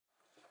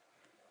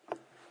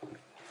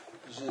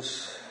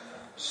Just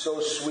so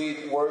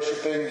sweet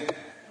worshiping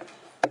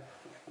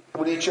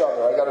with each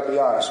other. I got to be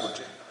honest with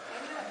you.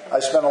 I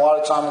spend a lot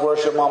of time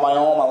worshiping on my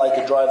own. I like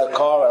to drive the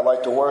car. I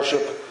like to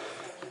worship.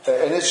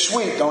 And it's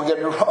sweet, don't get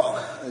me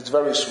wrong. It's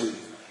very sweet.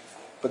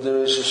 But there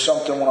is just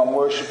something when I'm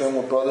worshiping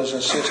with brothers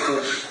and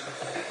sisters,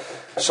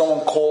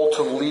 someone called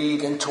to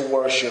lead into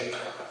worship,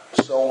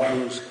 someone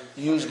who's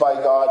used by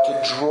God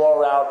to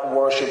draw out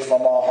worship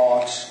from our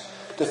hearts,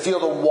 to feel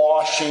the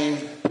washing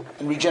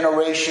and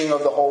regeneration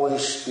of the Holy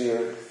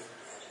Spirit.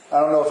 I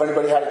don't know if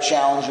anybody had a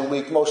challenging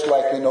week. Most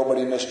likely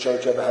nobody in this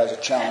church ever has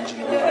a challenging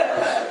week.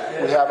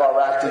 We have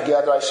our act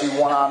together. I see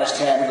one honest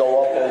hand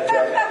go up,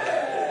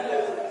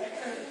 okay.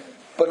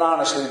 But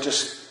honestly,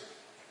 just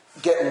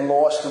getting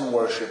lost in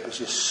worship is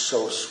just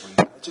so sweet.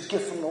 It's a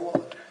gift from the Lord.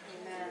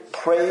 Amen.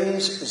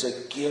 Praise is a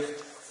gift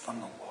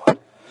from the Lord.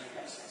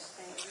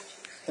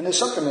 And there's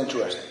something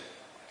interesting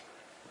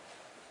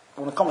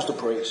when it comes to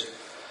praise.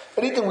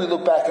 Anything we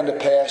look back in the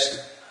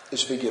past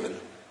is forgiven.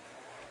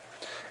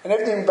 And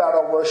everything about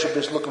our worship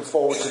is looking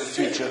forward to the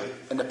future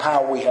and the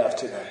power we have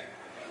today.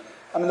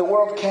 I mean, the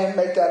world can't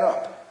make that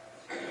up.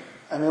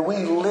 I mean, we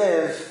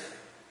live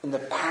in the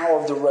power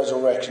of the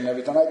resurrection and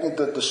everything. I think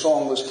that the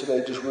song list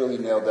today just really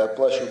nailed that.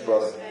 Bless you,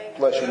 brother.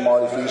 Bless you,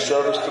 Marty, for your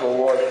service to the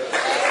Lord.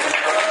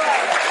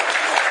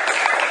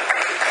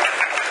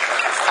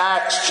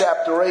 Acts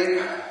chapter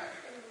 8.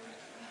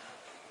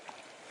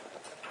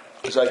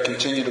 As I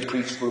continue to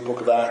preach through the book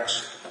of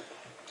Acts,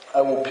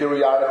 I will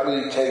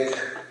periodically take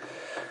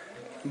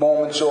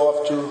moments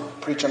off to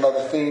preach on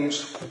other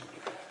themes,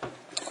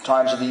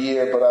 times of the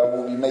year, but I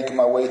will be making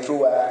my way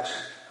through Acts.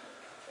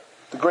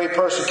 The great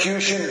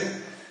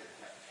persecution.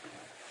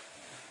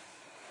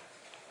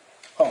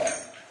 Oh,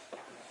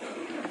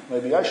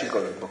 maybe I should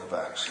go to the book of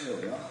Acts. Here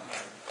we are.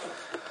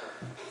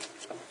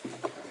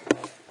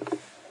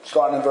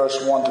 Starting in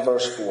verse 1 to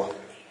verse 4.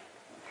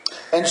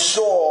 And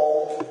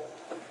Saul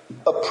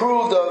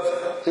approved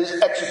of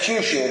his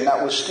execution,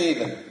 that was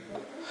Stephen.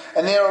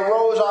 And there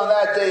arose on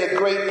that day a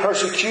great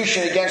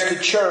persecution against the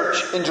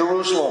church in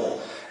Jerusalem.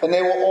 And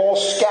they were all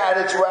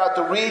scattered throughout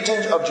the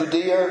regions of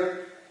Judea,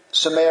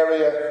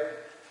 Samaria,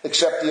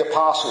 except the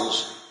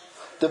apostles.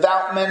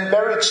 Devout men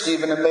buried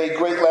Stephen and made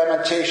great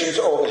lamentations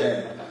over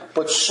him.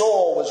 But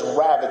Saul was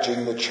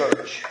ravaging the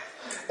church.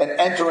 And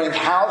entering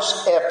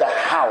house after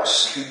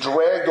house, he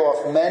dragged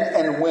off men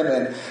and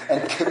women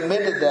and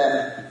committed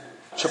them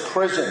to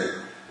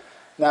prison.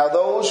 Now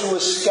those who were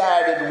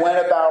scattered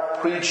went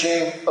about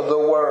preaching the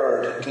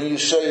word. Can you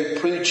say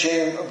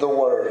preaching the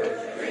word?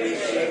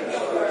 Preaching the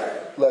word.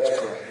 Let's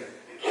pray.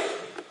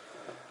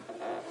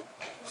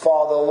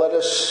 Father, let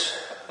us,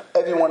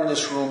 everyone in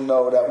this room,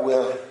 know that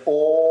we're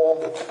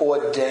all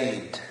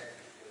ordained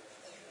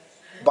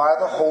by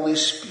the Holy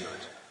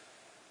Spirit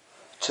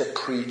to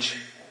preach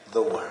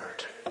the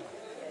word.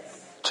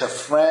 To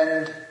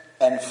friend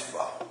and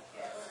foe.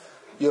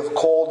 You have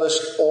called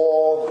us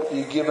all,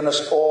 you've given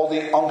us all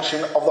the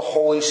unction of the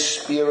Holy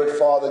Spirit,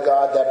 Father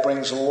God, that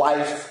brings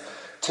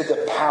life to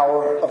the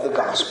power of the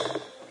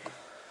gospel.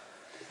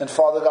 And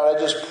Father God, I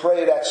just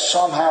pray that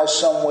somehow,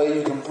 some way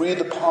you can breathe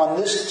upon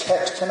this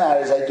text tonight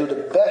as I do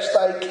the best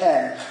I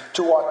can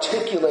to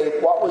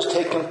articulate what was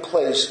taking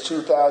place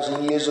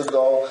 2,000 years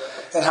ago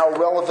and how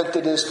relevant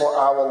it is for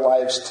our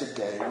lives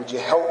today. Would you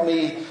help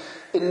me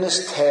in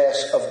this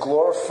task of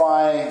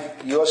glorifying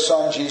your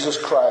Son, Jesus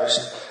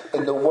Christ,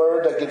 in the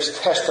word that gives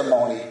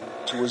testimony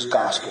to his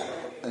gospel.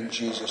 In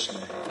Jesus'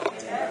 name.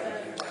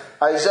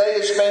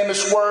 Isaiah's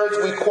famous words,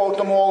 we quote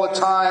them all the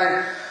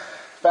time,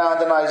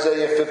 found in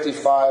Isaiah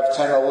 55,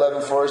 10 and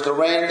 11. For as the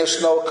rain and the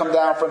snow come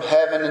down from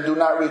heaven and do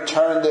not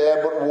return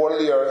there, but water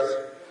the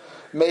earth,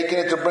 making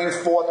it to bring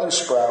forth and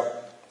sprout,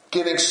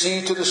 giving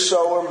seed to the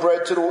sower and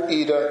bread to the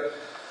eater,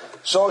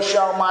 so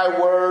shall my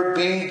word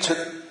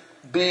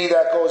be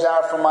that goes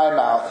out from my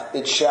mouth.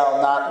 It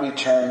shall not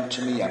return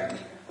to me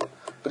empty,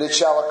 but it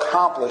shall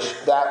accomplish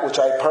that which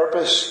I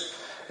purpose,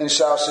 and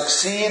shall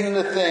succeed in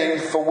the thing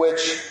for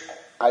which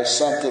I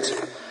sent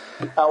it.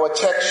 Our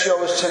text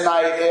shows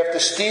tonight, after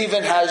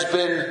Stephen has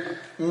been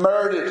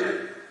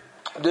murdered,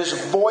 this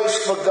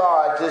voice for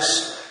God,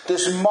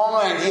 this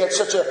mind, he had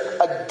such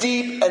a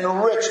deep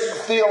and rich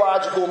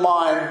theological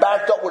mind,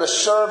 backed up with a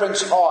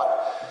servant's heart,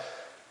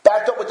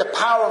 backed up with the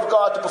power of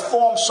God to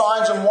perform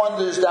signs and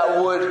wonders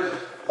that would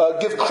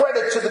give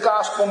credit to the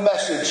gospel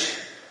message.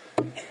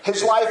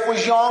 His life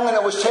was young and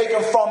it was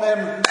taken from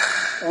him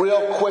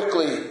real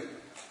quickly.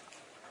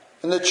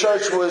 And the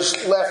church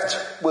was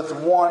left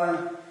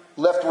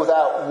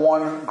without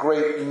one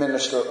great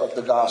minister of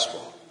the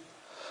gospel.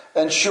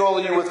 And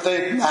surely you would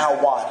think,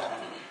 now what?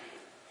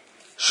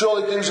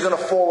 Surely things are going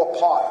to fall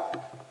apart.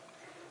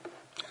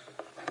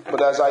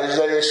 But as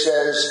Isaiah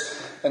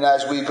says, and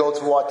as we go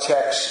through our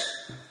text,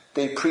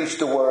 they preach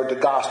the word, the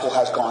gospel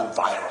has gone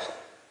viral.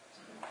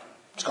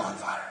 It's gone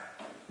viral.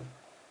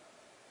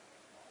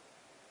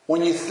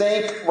 When you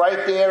think,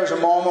 right there is a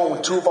moment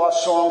when two of our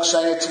songs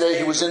sang it today,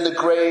 he was in the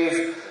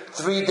grave,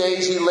 3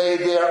 days he lay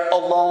there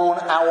alone,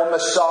 our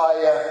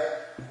Messiah,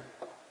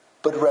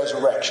 but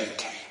resurrection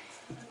came.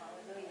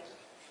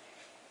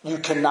 You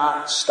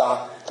cannot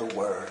stop the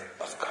Word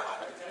of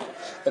God.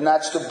 And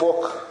that's the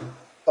book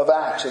of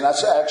Acts. And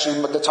that's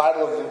actually the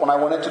title of when I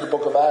went into the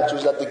book of Acts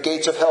was that the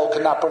gates of hell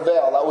cannot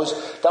prevail. That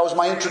was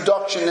my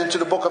introduction into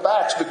the book of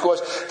Acts,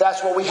 because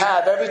that's what we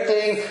have.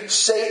 Everything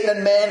Satan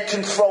and man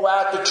can throw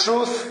out, the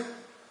truth.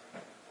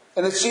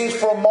 And it seems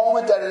for a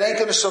moment that it ain't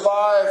going to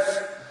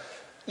survive.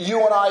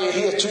 You and I are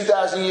here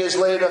 2,000 years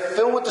later,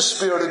 filled with the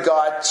Spirit of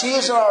God,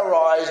 tears in our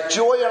eyes,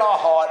 joy in our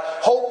heart,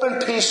 hope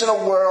and peace in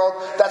a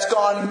world that's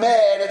gone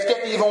mad. It's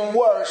getting even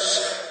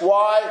worse.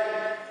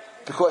 Why?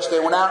 Because they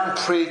went out and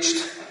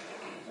preached,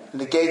 and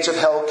the gates of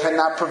hell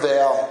cannot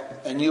prevail.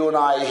 And you and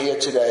I are here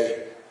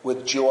today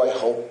with joy,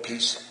 hope,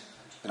 peace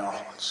in our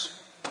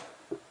hearts.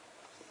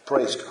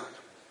 Praise God.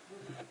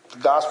 The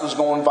gospel's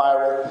going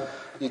viral.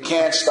 You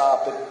can't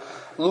stop it.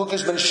 Luke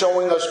has been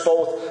showing us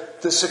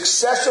both the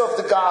success of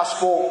the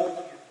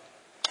gospel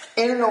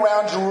in and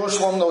around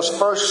Jerusalem those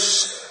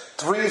first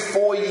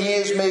 3-4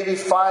 years, maybe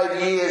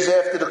 5 years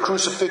after the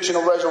crucifixion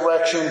or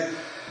resurrection.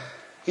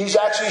 He's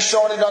actually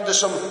shown it under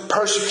some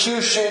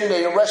persecution.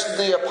 They arrested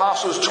the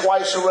apostles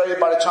twice already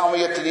by the time we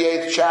get to the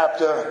 8th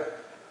chapter.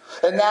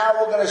 And now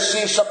we're going to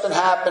see something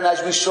happen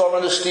as we saw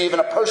under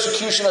Stephen. A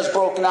persecution has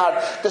broken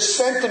out. The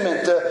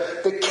sentiment,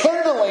 the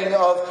kindling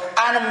of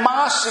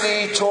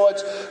animosity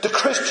towards the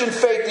Christian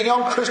faith, the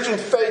young Christian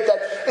faith,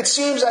 that it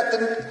seems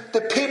that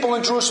the people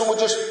in Jerusalem were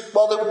just,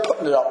 well, they were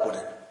putting it up with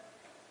it.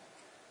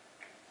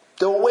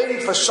 They were waiting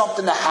for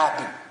something to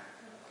happen.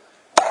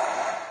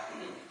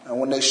 And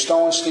when they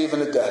stoned Stephen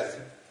to death,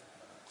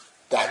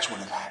 that's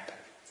when it happened.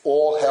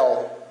 All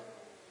hell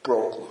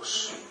broke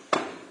loose.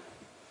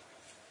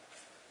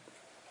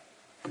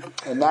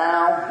 And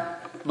now,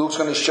 Luke's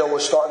going to show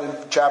us, starting in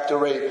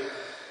chapter 8,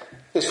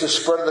 it's the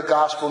spread of the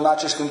gospel, not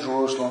just in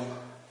Jerusalem,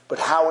 but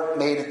how it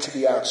made it to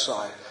the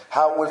outside.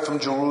 How it went from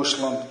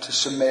Jerusalem to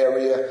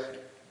Samaria.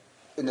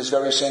 In this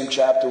very same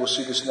chapter, we'll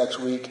see this next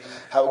week.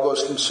 How it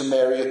goes from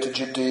Samaria to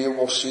Judea,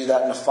 we'll see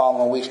that in the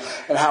following weeks.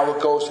 And how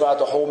it goes throughout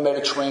the whole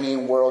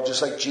Mediterranean world,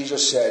 just like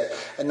Jesus said.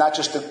 And not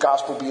just the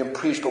gospel being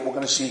preached, but we're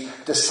going to see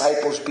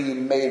disciples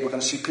being made. We're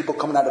going to see people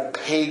coming out of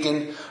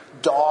pagan,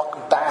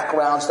 dark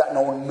backgrounds that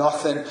know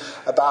nothing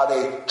about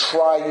a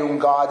triune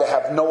God. They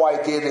have no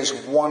idea there's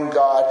one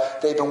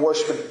God. They've been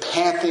worshiping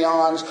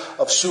pantheons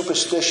of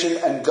superstition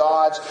and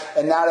gods.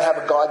 And now they have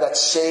a God that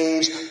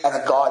saves and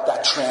a God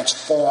that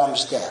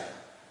transforms them.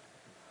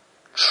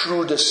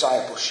 True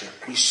discipleship.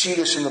 We see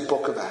this in the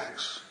book of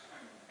Acts.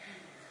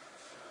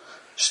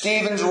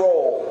 Stephen's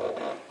role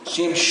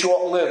seems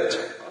short-lived.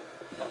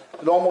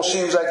 It almost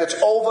seems like it's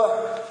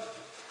over.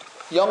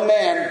 Young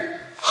man,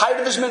 height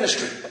of his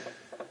ministry.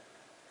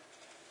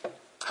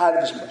 Height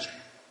of his ministry.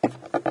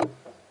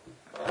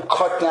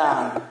 Cut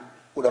down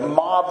with a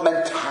mob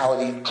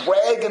mentality,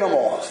 dragging him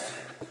off.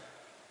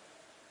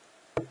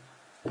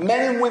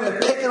 Men and women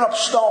picking up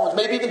stones,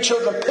 maybe even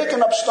children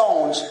picking up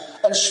stones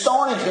and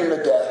stoning him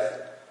to death.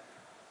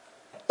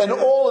 And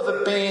all of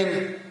it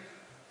being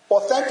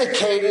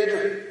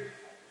authenticated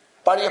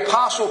by the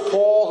Apostle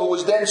Paul, who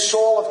was then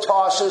Saul of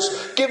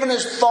Tarsus, giving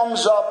his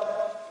thumbs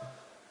up.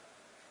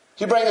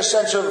 He brings a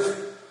sense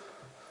of,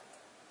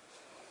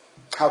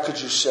 how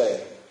could you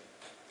say,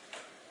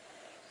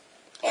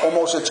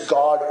 almost it's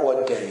God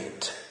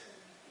ordained,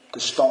 the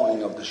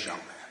stoning of this young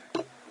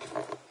man.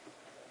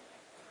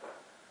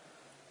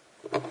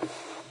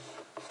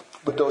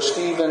 But though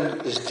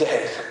Stephen is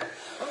dead,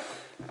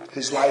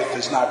 his life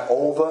is not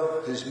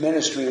over. His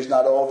ministry is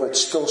not over.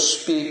 It's still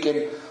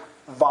speaking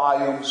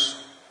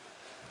volumes.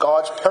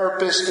 God's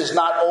purpose is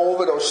not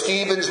over. Though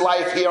Stephen's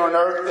life here on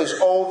earth is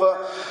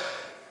over,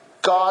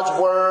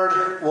 God's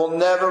word will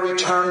never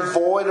return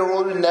void, or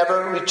will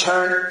never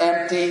return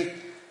empty.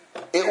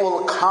 It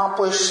will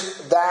accomplish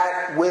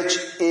that which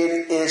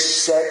it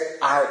is set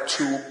out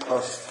to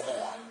perform.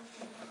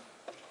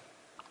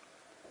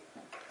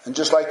 And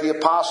just like the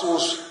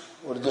apostles,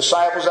 or the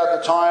disciples at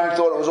the time,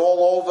 thought it was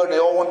all over, they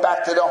all went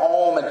back to their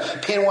home,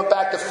 and Peter went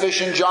back to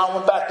fishing, John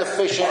went back to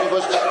fishing,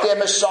 because their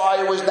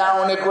Messiah was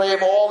now in the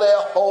grave. All their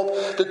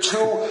hope, the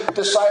two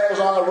disciples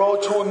on the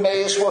road to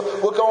Emmaus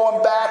were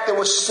going back. They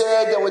were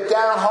sad, they were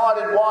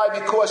downhearted. Why?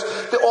 Because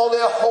all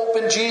their hope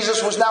in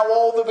Jesus was now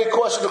over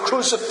because of the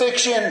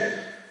crucifixion.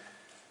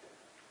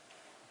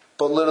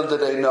 But little did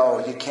they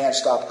know, you can't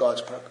stop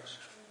God's purpose.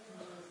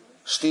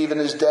 Stephen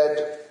is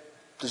dead.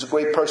 There's a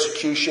great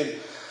persecution.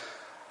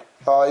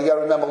 You got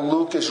to remember,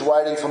 Luke is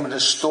writing from an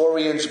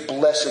historian's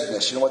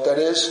blessedness. You know what that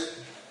is?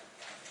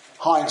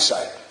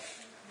 Hindsight.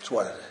 That's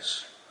what it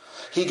is.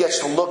 He gets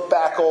to look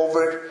back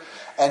over it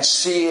and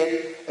see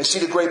it and see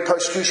the great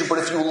persecution. But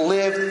if you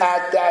lived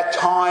at that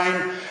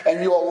time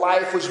and your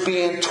life was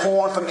being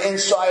torn from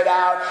inside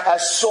out,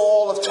 as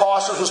Saul of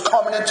Tarsus was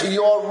coming into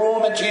your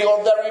room, into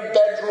your very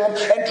bedroom,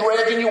 and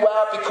dragging you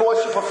out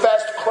because you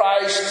professed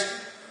Christ,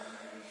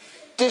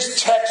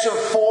 this text of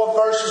 4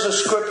 verses of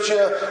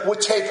Scripture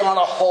would take on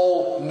a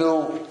whole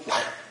new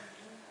life.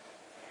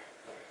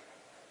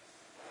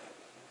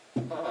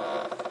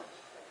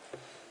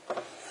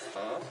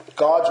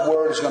 God's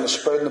word is going to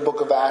spread in the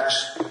book of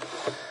Acts.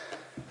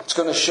 It's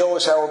going to show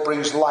us how it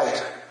brings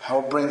light, how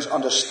it brings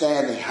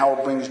understanding, how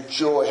it brings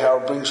joy, how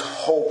it brings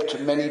hope to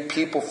many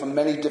people from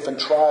many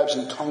different tribes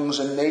and tongues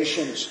and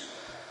nations.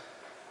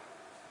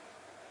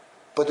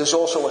 But there's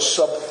also a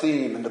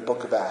sub-theme in the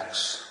book of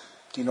Acts.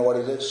 Do you know what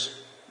it is?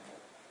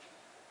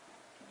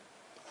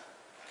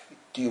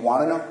 Do you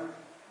want to know?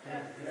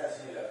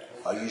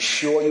 Are you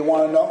sure you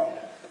want to know?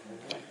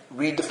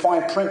 Read the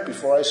fine print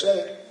before I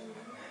say it.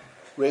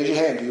 Raise your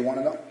hand. Do you want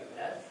to know?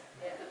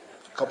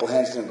 A couple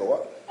hands didn't go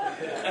up.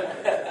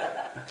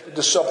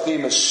 The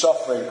sub-theme is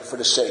suffering for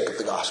the sake of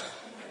the gospel.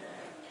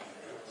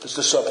 It's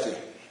the sub-theme.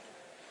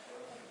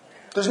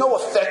 There's no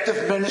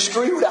effective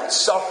ministry without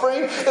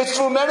suffering. It's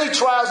through many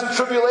trials and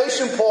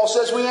tribulation, Paul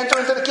says, we enter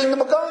into the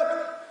kingdom of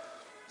God.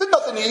 There's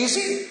nothing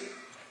easy.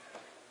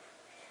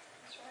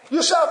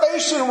 Your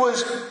salvation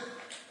was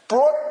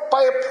brought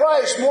by a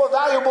price more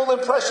valuable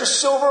than precious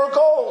silver or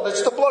gold.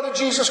 It's the blood of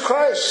Jesus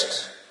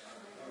Christ.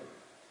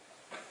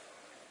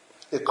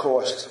 It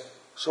cost.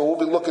 So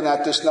we'll be looking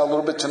at this now a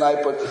little bit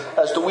tonight, but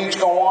as the weeks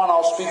go on,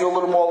 I'll speak a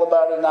little more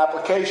about it in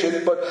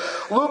application. But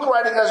Luke,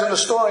 writing as an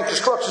historian,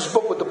 constructs his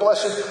book with the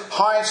blessed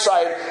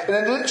hindsight, and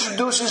it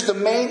introduces the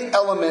main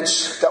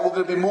elements that we're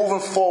going to be moving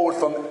forward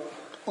from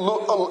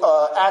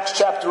Acts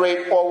chapter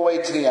 8 all the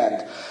way to the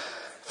end.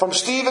 From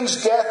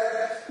Stephen's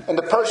death and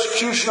the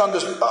persecution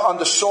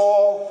under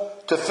Saul,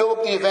 to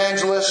Philip the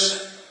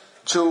evangelist,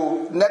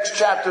 to next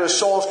chapter is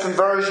Saul's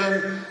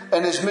conversion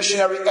and his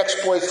missionary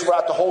exploits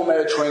throughout the whole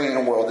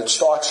Mediterranean world. It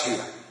starts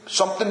here.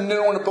 Something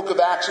new in the book of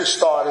Acts is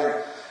starting.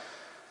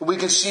 We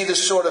can see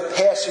this sort of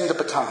passing the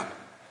baton.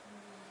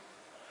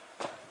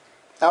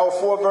 Our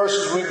 4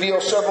 verses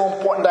reveal several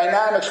important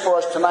dynamics for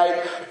us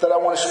tonight that I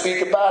want to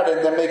speak about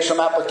and then make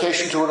some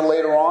application to it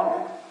later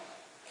on.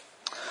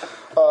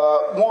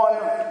 One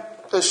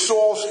is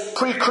Saul's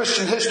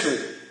pre-Christian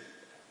history.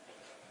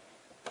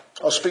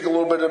 I'll speak a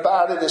little bit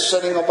about it. It's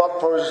setting him up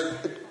for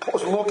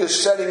Luke is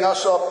setting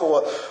us up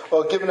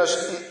or giving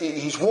us,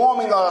 he's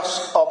warming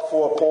us up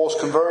for Paul's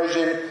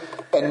conversion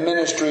and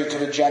ministry to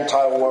the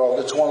Gentile world.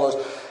 It's one of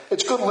those,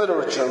 it's good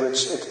literature.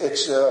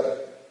 It's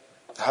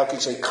how can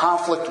you say,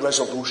 conflict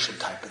resolution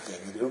type of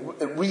thing.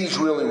 It reads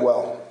really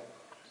well.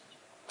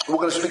 We're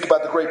going to speak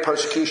about the great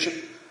persecution.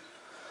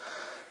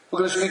 We're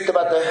going to speak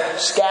about the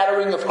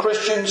scattering of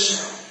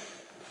Christians.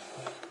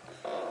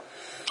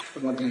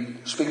 We're going to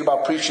be speaking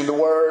about preaching the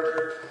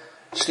word,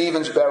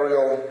 Stephen's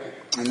burial,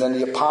 and then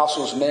the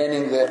apostles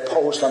manning their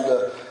post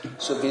under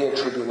severe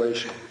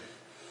tribulation.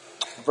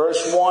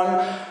 Verse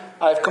 1,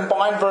 I've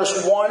combined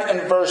verse 1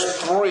 and verse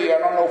 3. I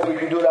don't know if we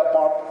can do that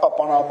up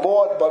on our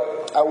board,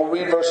 but I will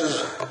read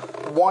verses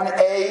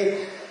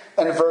 1a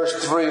and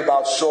verse 3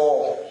 about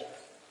Saul.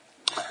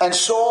 And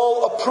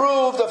Saul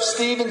approved of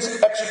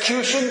Stephen's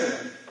execution,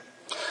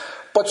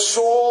 but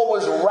Saul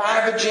was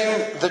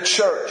ravaging the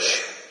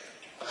church.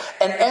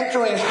 And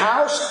entering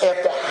house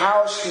after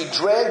house, he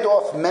dragged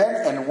off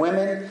men and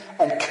women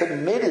and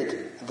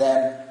committed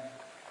them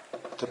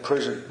to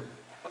prison.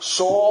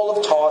 Saul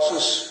of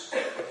Tarsus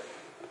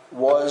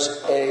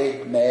was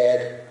a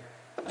mad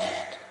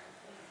man.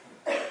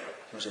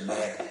 He was a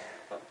mad man.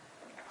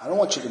 I don't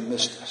want you to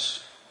miss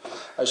this.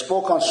 I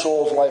spoke on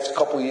Saul's life a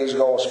couple of years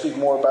ago. I'll speak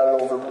more about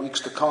it over the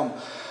weeks to come.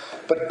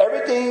 But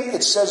everything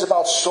it says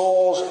about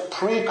Saul's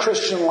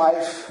pre-Christian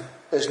life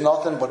is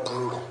nothing but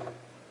brutal.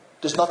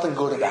 There's nothing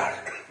good about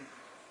it.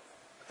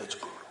 It's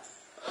brutal.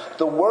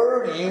 The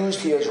word used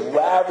here is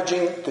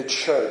ravaging the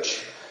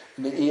church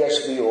in the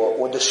ESV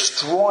or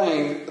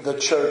destroying the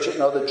church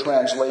in other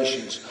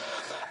translations.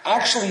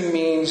 Actually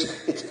means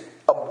it's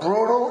a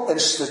brutal and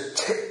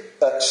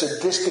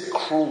sadistic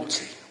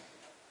cruelty.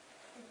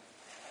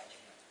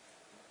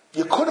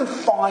 You couldn't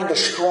find a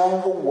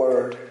stronger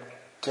word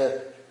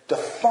to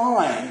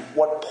define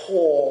what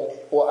Paul,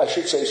 or I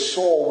should say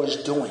Saul,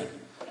 was doing.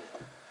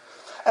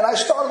 And I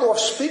started off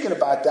speaking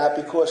about that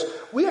because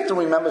we have to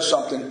remember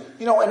something.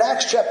 You know, in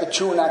Acts chapter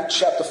 2 and Acts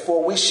chapter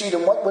 4, we see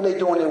them, what were they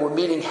doing? They were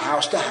meeting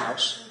house to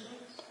house.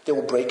 They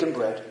were breaking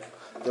bread.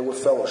 They were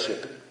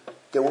fellowshipping.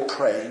 They were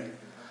praying.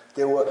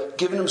 They were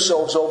giving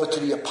themselves over to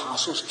the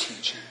apostles'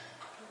 teaching.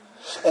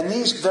 And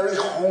these very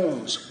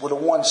homes were the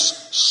ones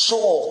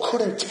Saul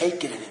couldn't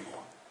take it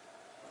anymore.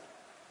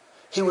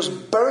 He was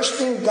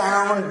bursting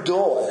down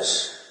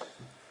doors.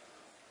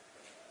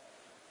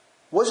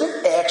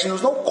 Wasn't asking, there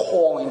was no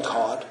calling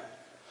card.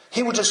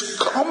 He would just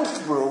come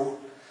through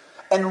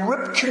and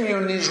rip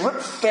communities,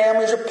 rip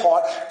families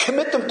apart,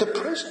 commit them to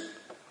prison.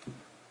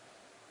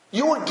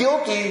 You were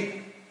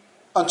guilty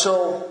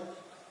until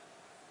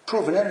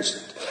proven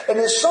innocent. And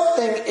there's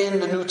something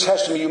in the New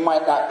Testament you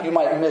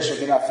might miss if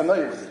you're not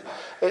familiar with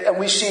it. And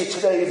we see it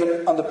today,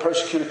 even under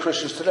persecuted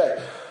Christians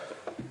today.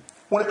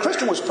 When a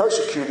Christian was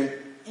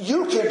persecuted,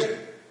 you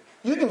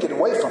can get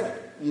away from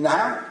it. You know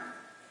how?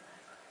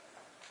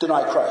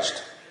 Deny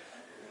Christ.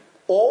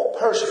 All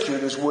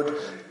persecutors would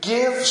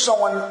give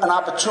someone an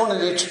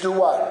opportunity to do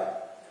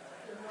what?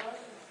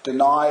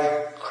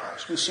 Deny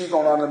Christ. We see it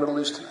going on in the Middle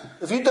East today.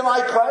 If you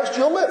deny Christ,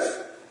 you'll live.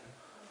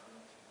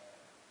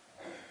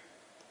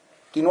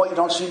 Do you know what you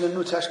don't see in the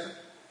New Testament?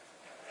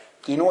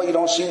 Do you know what you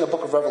don't see in the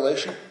book of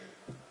Revelation?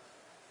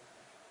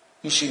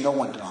 You see no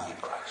one denying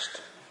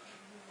Christ.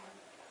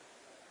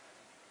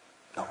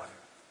 No one.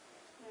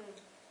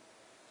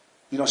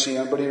 You don't see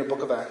anybody in the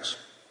book of Acts.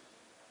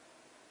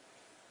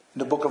 In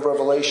the book of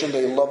Revelation,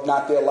 they love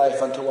not their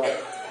life unto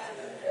life.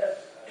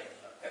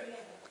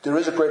 There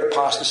is a great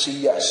apostasy,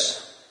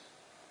 yes.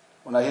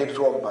 We're not here to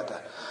talk about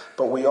that.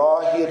 But we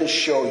are here to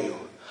show you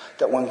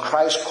that when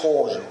Christ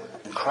calls you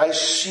and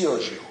Christ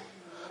seals you,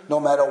 no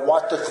matter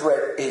what the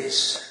threat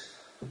is,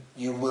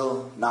 you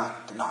will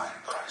not deny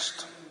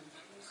Christ.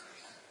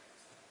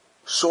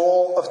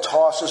 Saul of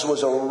Tarsus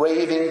was a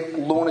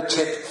raving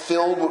lunatic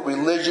filled with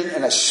religion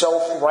and a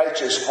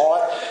self-righteous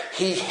heart.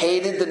 He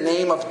hated the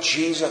name of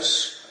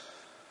Jesus.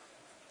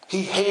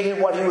 He hated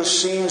what he was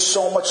seeing,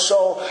 so much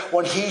so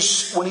when he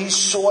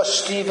saw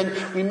Stephen.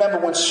 Remember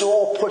when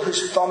Saul put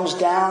his thumbs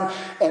down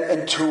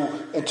and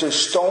to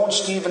stone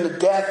Stephen to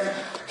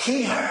death,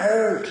 he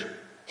heard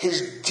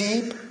his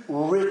deep,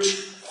 rich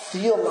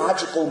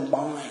theological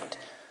mind.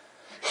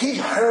 He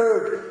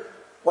heard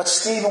what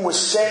Stephen was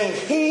saying.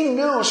 He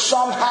knew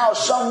somehow,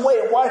 some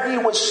way, what he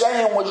was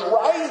saying was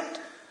right.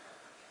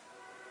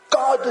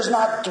 God does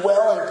not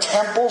dwell in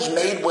temples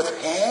made with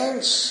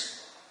hands.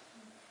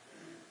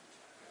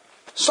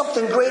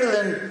 Something greater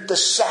than the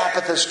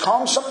Sabbath has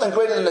come. Something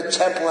greater than the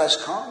temple has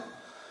come.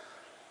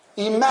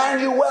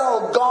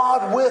 Emmanuel,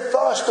 God with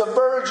us, the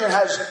Virgin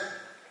has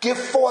give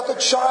forth a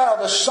child,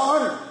 a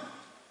son.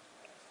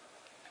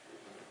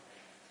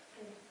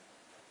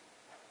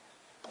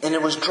 And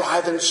it was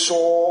driving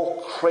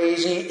Saul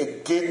crazy.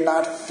 It did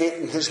not fit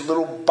in his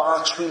little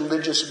box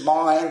religious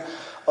mind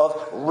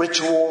of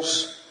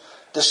rituals.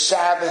 The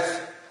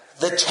Sabbath,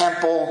 the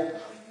temple,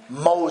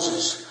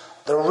 Moses.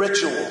 The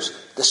rituals,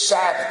 the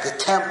Sabbath, the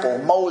temple,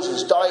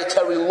 Moses,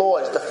 dietary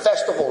laws, the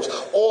festivals,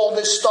 all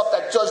this stuff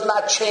that does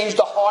not change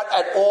the heart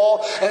at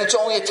all, and it's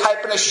only a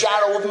type and a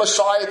shadow of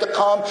Messiah to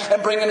come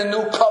and bring in a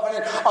new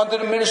covenant under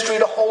the ministry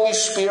of the Holy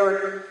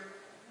Spirit.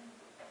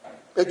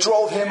 It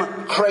drove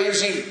him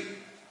crazy.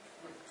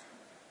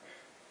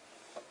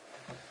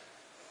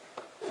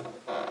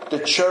 The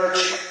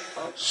church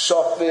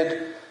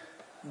suffered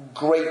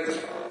greatly.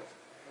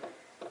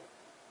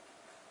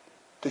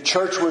 The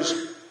church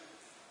was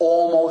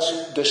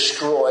almost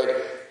destroyed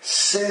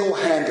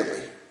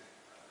single-handedly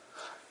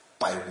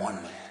by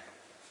one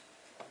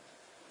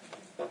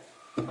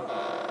man.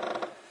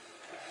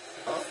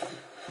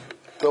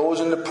 Those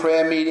in the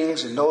prayer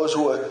meetings and those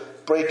who were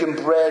breaking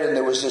bread, and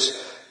there was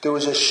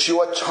a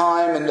short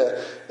time in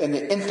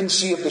the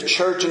infancy of the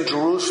church in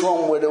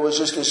Jerusalem where there was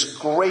just this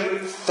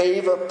great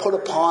favor put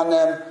upon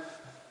them.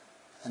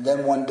 And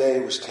then one day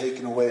it was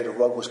taken away, the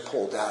rug was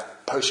pulled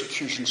out,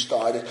 persecution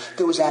started,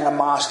 there was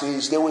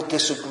animosities, there were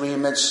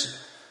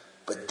disagreements,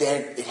 but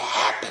then it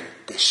happened.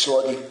 They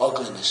saw the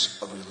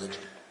ugliness of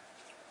religion.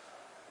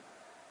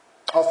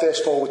 I'll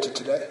fast forward to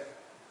today.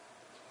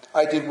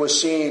 We're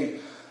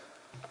seeing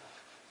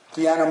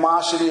the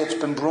animosity that's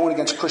been brewing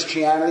against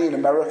Christianity in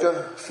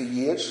America for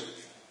years.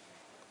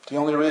 The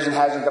only reason it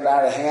hasn't gotten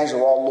out of hands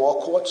are all law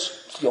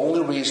courts. It's the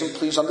only reason,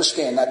 please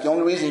understand that. The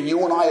only reason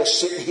you and I are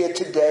sitting here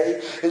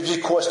today is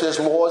because there's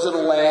laws of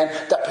the land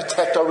that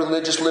protect our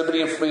religious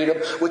liberty and freedom,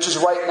 which is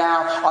right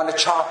now on the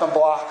chopping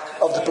block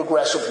of the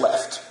progressive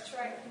left. That's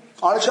right.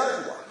 On the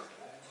chopping block.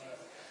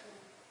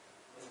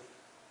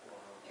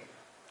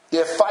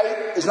 Their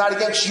fight is not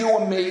against you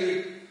and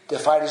me. Their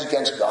fight is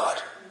against God.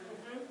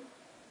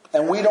 Mm-hmm.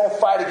 And we don't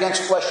fight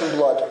against flesh and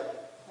blood.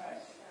 Right.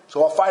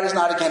 So our fight is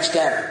not against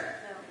them.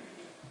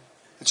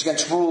 It's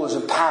against rulers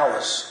and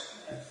powers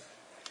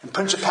and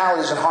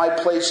principalities in high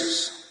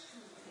places.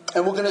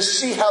 And we're going to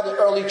see how the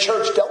early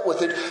church dealt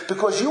with it,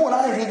 because you and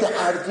I need to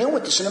how to deal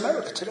with this in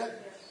America today.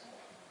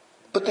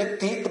 But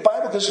the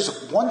Bible gives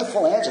us a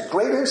wonderful answer,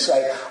 great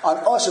insight on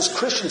us as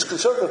Christians,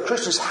 conservative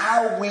Christians,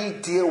 how we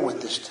deal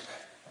with this today.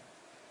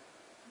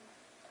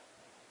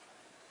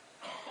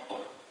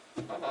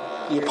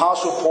 The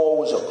Apostle Paul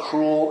was a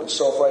cruel and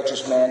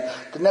self-righteous man.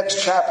 The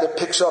next chapter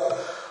picks up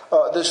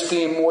this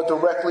theme more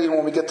directly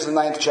when we get to the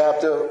 9th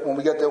chapter. When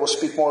we get there, we'll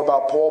speak more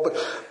about Paul.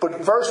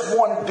 But verse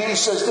 1b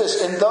says this,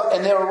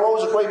 and there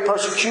arose a great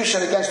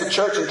persecution against the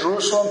church in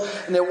Jerusalem,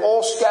 and they were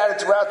all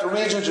scattered throughout the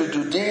regions of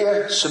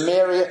Judea,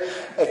 Samaria,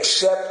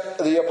 except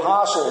the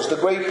apostles. The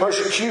great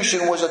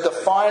persecution was a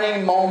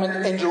defining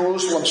moment in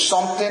Jerusalem.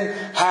 Something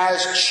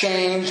has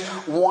changed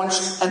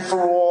once and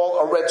for all.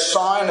 A red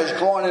sign is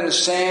drawn in the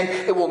sand.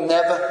 It will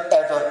never,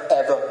 ever,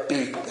 ever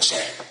be the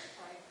same.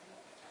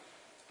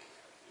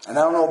 And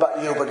I don't know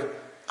about you, but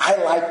I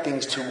like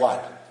things to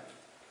what?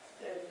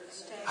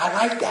 I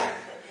like that.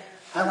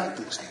 I like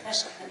things to the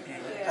same.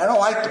 I don't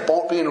like the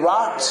boat being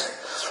rocked.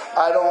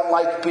 I don't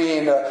like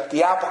being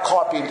the apple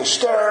cart being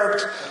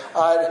disturbed.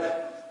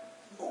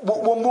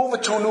 We're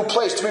moving to a new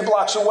place 3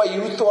 blocks away.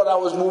 You thought I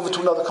was moving to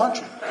another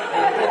country.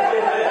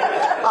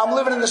 I'm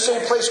living in the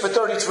same place for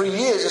 33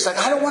 years. It's like,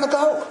 I don't want to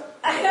go.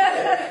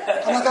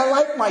 I'm like, I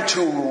like my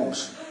 2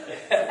 rooms.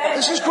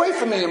 This is great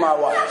for me and my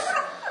wife.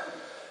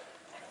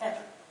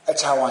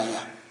 That's how I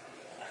am.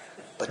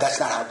 But that's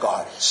not how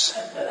God is.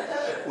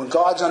 When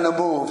God's on the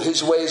move,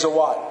 His ways are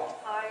what?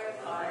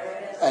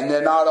 And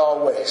they're not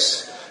our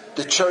ways.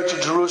 The church of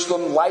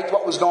Jerusalem liked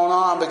what was going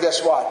on, but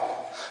guess what?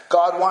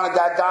 God wanted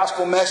that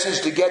gospel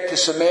message to get to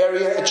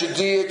Samaria and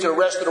Judea, to the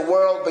rest of the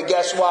world, but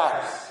guess what?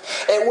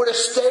 It would have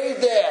stayed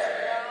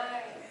there.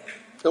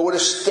 It would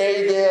have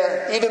stayed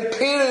there. Even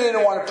Peter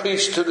didn't want to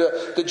preach to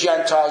the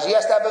Gentiles. He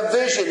has to have a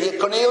vision.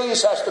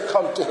 Cornelius has to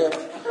come to him.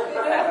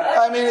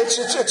 I mean,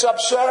 it's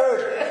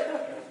absurd.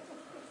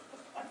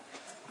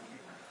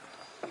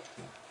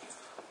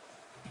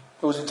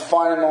 It was a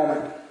defining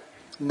moment.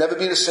 Never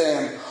be the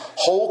same.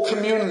 Whole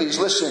communities,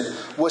 listen,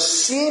 were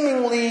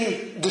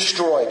seemingly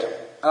destroyed.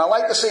 And I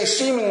like to say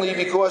seemingly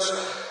because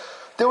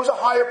there was a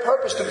higher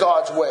purpose to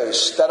God's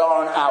ways that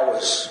aren't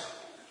ours.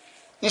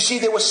 You see,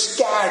 they were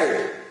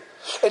scattered.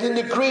 And in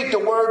the Greek, the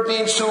word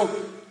means to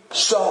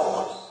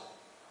sow.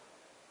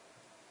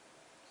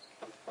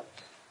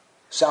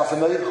 Sound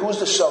familiar? Who's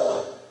the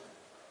sower?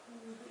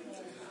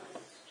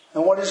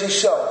 And what does he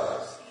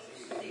sow?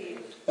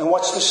 And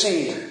what's the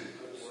seed?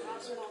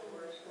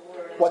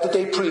 What did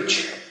they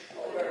preach?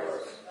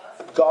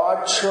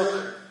 God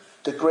took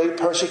the great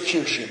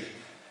persecution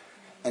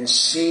and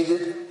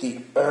seeded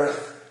the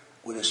earth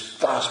with His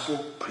gospel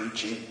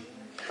preaching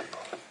people.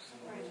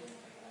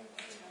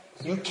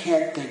 You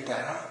can't think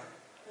that up.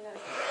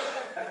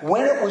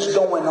 When it was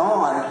going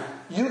on,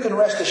 you can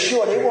rest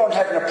assured they weren't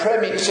having a prayer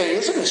meeting saying,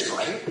 isn't this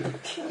great?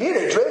 Yeah,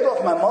 they dragged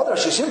off my mother.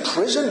 She's in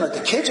prison.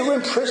 The kids are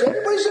in prison.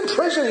 Everybody's in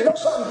prison. You know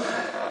something?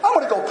 I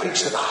want to go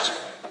preach the gospel.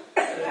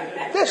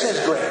 This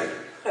is great.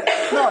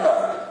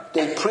 No.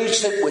 They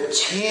preached it with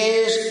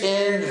tears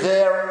in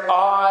their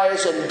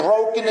eyes and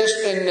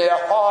brokenness in their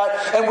heart,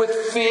 and with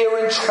fear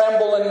and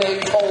trembling they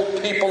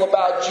told people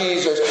about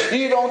Jesus.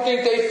 You don't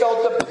think they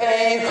felt the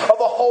pain of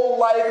a whole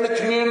life in the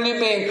community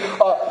being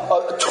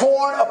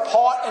torn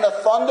apart in a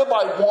thunder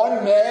by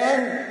one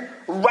man,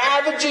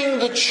 ravaging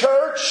the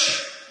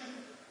church,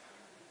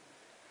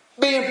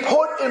 being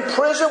put in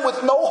prison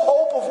with no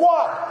hope of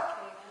what?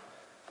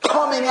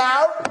 Coming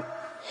out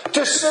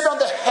to sit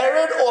under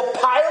Herod or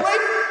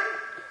Pilate?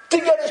 To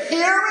get a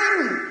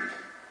hearing?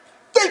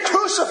 They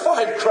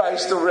crucified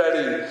Christ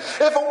already. If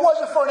it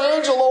wasn't for an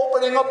angel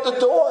opening up the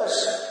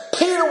doors,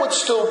 Peter would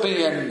still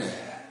be in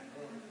there.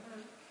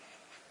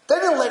 They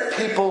didn't let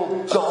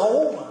people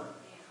go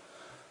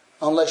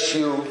unless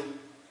you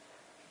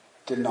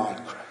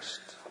denied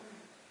Christ.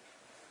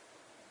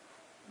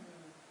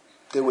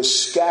 They were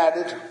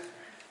scattered,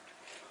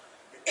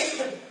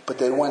 but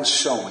they went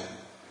sowing.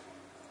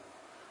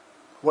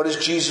 What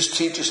does Jesus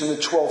teach us in the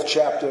 12th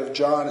chapter of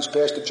John, as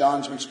Pastor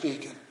John's been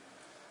speaking?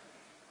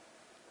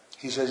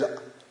 He says,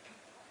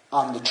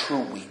 I'm the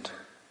true wheat.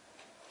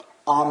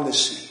 I'm the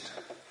seed.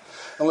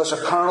 Unless a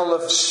kernel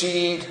of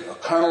seed, a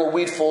kernel of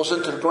wheat falls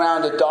into the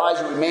ground, it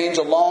dies, it remains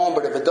alone.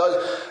 But if it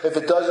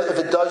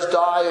does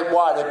die,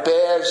 it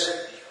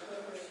bears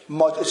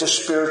much. It's a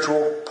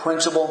spiritual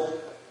principle.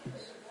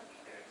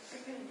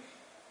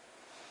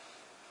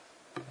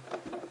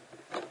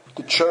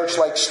 The church,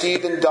 like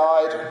Stephen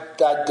died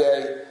that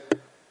day,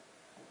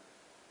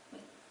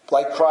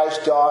 like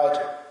Christ died,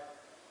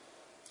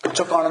 it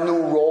took on a new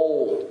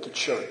role, the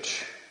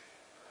church.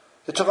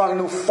 It took on a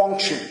new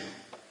function.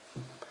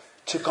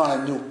 It took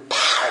on a new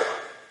power.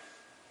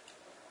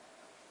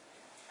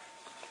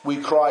 We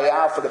cry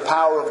out for the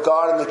power of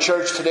God in the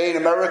church today in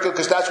America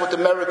because that's what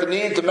America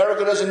needs.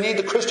 America doesn't need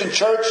the Christian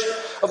church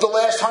of the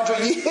last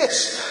 100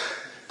 years.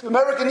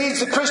 America needs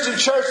the Christian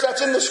church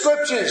that's in the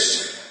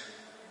Scriptures,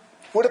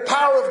 where the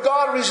power of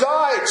God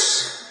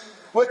resides,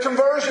 where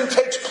conversion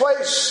takes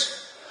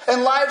place,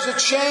 and lives are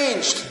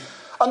changed.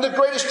 Under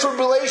greatest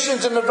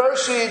tribulations and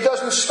adversity, it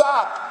doesn't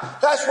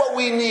stop. That's what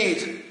we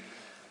need.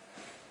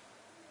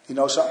 You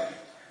know something?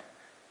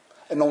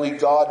 And only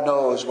God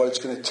knows what it's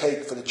going to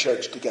take for the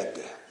church to get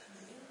there.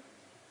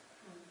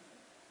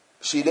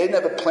 See, they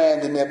never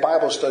planned in their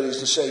Bible studies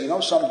to say, you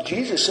know something?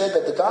 Jesus said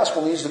that the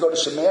gospel needs to go to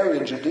Samaria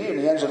and Judea and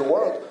the ends of the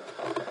world.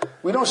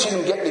 We don't see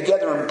them getting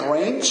together and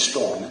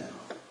brainstorming.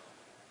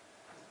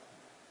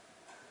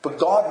 But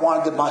God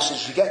wanted the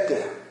message to get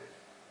there.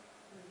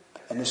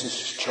 And this is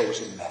His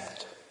chosen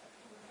method.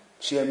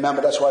 See,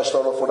 remember, that's why I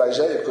start off with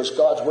Isaiah, because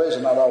God's ways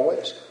are not our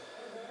ways.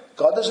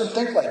 God doesn't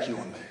think like you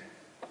and me.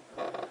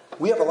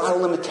 We have a lot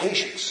of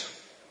limitations.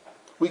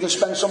 We can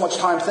spend so much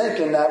time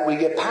thinking that we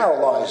get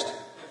paralyzed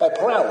by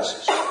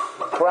paralysis.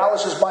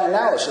 Paralysis by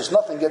analysis.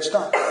 Nothing gets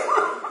done.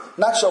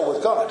 Not so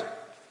with God.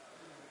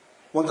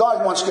 When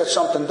God wants to get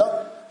something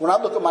done, when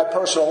I look at my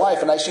personal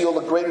life and I see all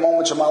the great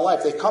moments of my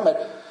life, they come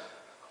at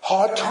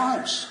hard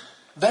times.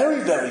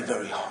 Very, very,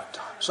 very hard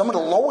times. Some of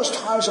the lowest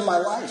times in my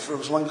life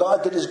was when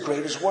God did His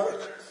greatest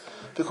work.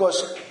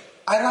 Because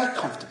I like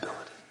comfortability.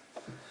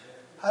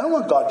 I don't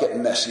want God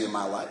getting messy in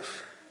my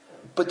life.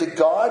 But did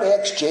God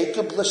ask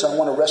Jacob, listen, I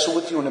want to wrestle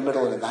with you in the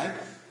middle of the night?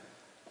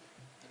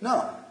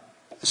 No.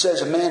 It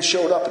says a man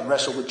showed up and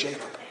wrestled with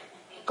Jacob.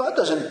 God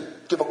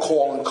doesn't give a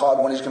calling card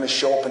when He's going to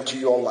show up into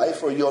your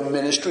life or your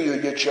ministry or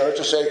your church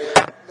and say,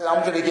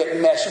 I'm going to get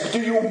messy.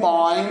 Do you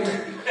mind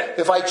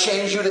if I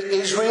change you to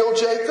Israel,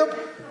 Jacob?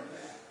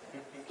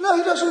 No,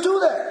 he doesn't do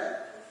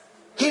that.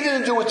 He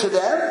didn't do it to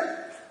them,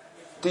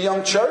 the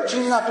young church.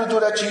 He's not going to do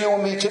that to you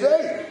and me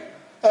today.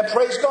 And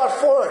praise God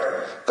for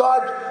it.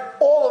 God,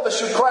 all of us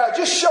should cry out,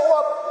 just show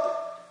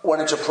up when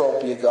it's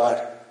appropriate,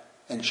 God,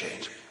 and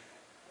change me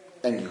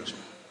and use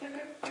me.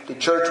 The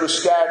church was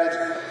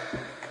scattered.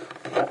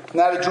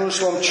 Now the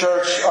Jerusalem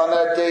church on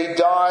that day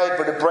died,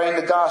 but it brought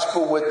the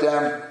gospel with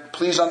them.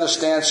 Please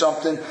understand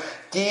something.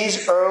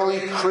 These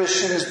early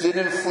Christians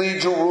didn't flee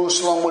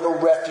Jerusalem with a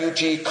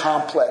refugee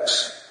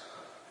complex.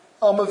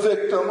 I'm a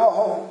victim.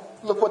 Oh,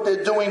 look what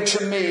they're doing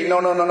to me. No.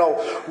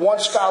 One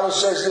scholar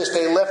says this.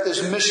 They left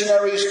as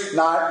missionaries,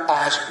 not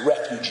as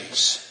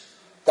refugees.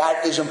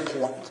 That is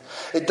important.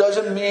 It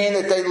doesn't mean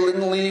that they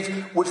didn't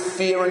leave with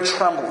fear and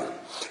trembling.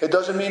 It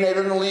doesn't mean they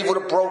didn't leave with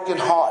a broken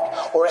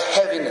heart or a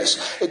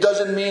heaviness. It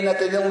doesn't mean that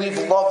they didn't leave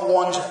loved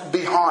ones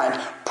behind,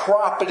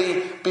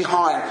 property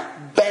behind,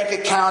 bank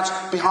accounts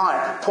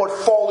behind,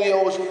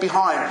 portfolios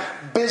behind,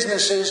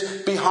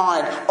 businesses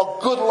behind, a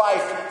good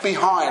life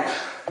behind,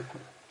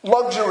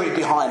 luxury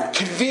behind,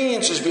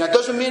 conveniences behind. It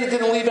doesn't mean it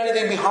didn't leave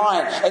anything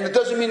behind, and it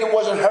doesn't mean it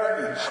wasn't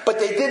hurting. But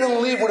they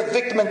didn't leave with a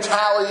victim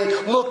mentality.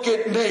 Look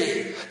at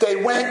me. They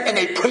went and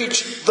they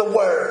preached the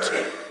word.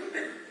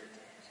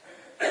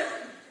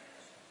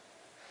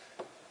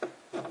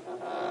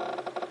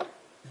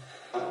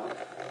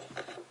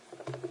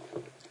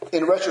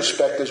 In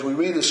retrospect, as we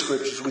read the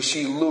scriptures, we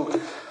see Luke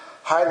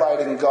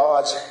highlighting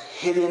God's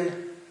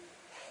hidden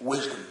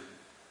wisdom.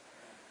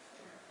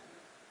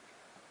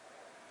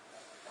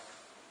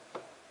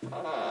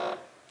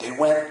 They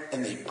went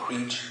and they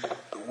preached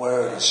the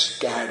word and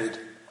scattered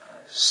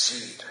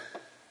seed.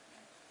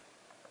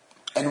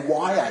 And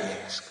why, I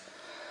ask?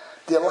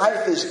 Their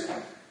life is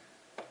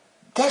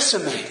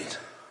decimated.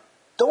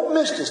 Don't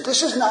miss this.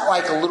 This is not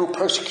like a little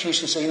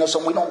persecution saying,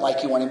 so we don't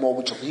like you anymore,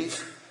 would you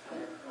leave?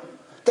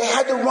 They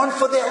had to run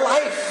for their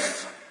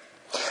life.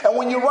 And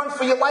when you run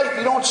for your life,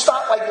 you don't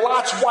stop like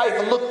Lot's wife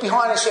and look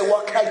behind and say,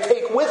 what can I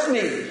take with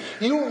me?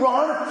 You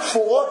run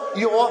for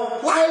your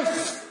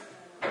life.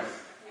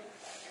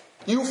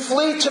 You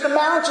flee to the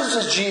mountains,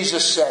 as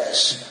Jesus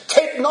says.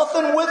 Take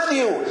nothing with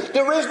you.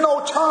 There is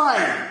no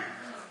time.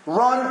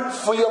 Run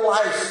for your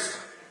life.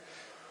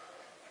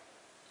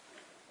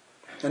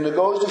 And it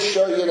goes to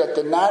show you that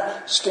they're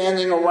not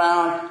standing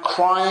around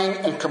crying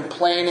and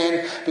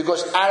complaining,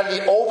 because out of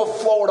the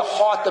overflow of the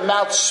heart, the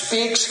mouth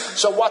speaks.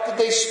 So what did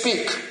they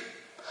speak?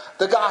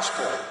 The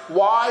gospel.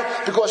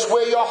 Why? Because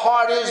where your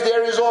heart is,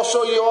 there is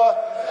also your...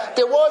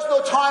 There was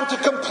no time to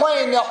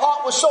complain. Their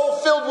heart was so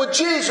filled with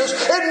Jesus,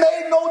 it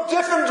made no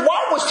difference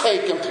what was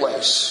taking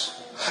place.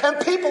 And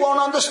people don't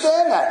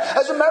understand that.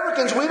 As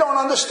Americans, we don't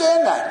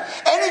understand that.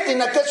 Anything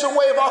that gets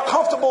away of our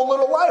comfortable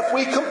little life,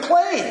 we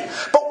complain.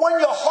 But when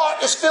your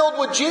heart is filled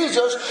with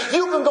Jesus,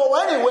 you can go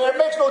anywhere. It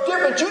makes no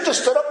difference. You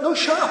just set up new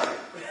shop.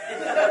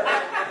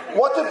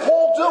 What did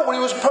Paul do when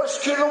he was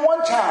persecuted in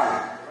one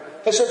town?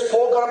 It says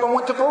Paul got up and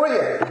went to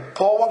Berea.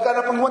 Paul got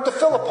up and went to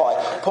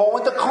Philippi. Paul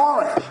went to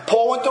Corinth.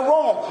 Paul went to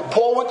Rome.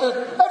 Paul went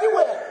to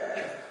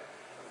everywhere.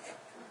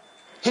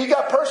 He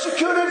got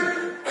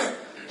persecuted.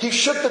 He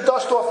shook the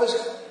dust off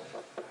his...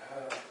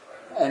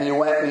 And he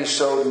went and he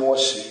sowed more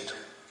seed.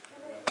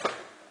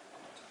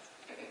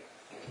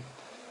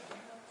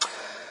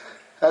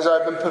 As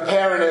I've been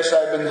preparing this,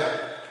 I've been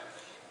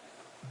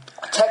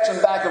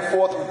texting back and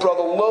forth with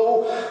Brother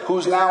Lou,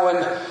 who's now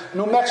in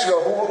New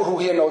Mexico. Who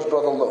here knows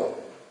Brother Lou?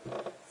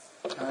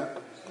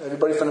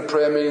 Everybody from the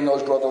prayer meeting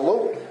knows Brother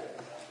Lou.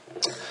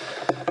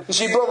 You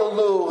see, Brother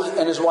Lou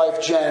and his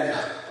wife Jen,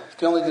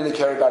 the only thing they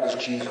care about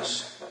is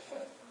Jesus.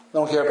 They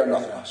don't care about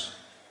nothing else.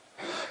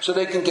 So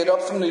they can get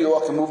up from New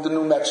York and move to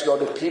New Mexico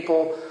to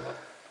people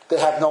that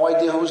have no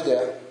idea who's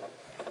there.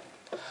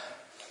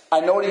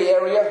 I know the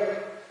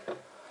area.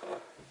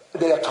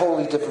 They are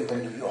totally different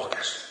than New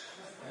Yorkers.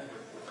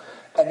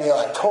 And they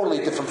are totally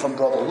different from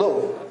Brother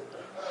Lou,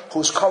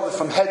 who's covered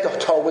from head to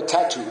toe with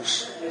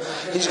tattoos.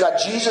 He's got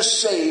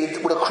Jesus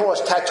saved with a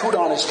cross tattooed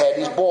on his head.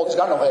 He's bald. He's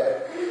got no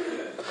hair.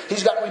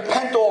 He's got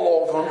repent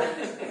all over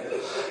him.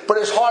 But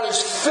his heart is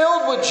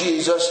filled with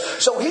Jesus,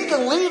 so he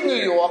can leave New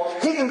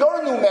York, he can go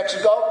to New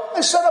Mexico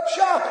and set up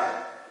shop.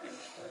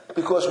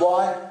 Because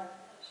why?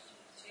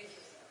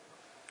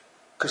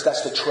 Because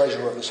that's the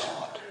treasure of his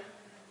heart.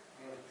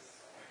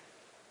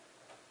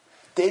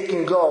 They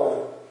can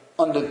go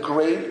under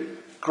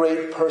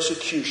great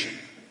persecution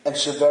and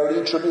severity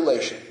and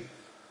tribulation,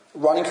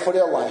 running for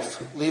their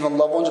life, leaving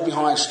loved ones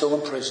behind still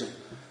in prison,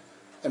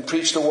 and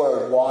preach the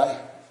word. Why?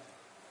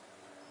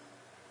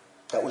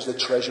 That was the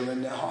treasure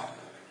in their heart.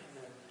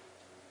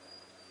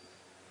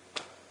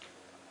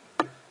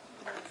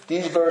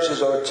 These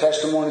verses are a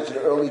testimony to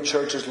the early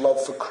church's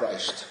love for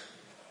Christ.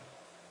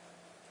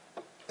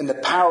 And the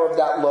power of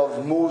that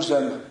love moves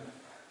them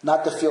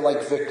not to feel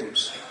like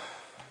victims,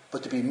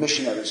 but to be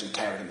missionaries and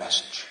carry the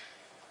message.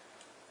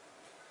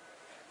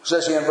 It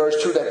says here in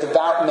verse 2 that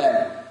devout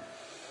men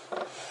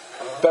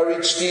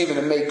buried Stephen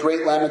and made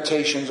great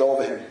lamentations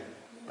over him.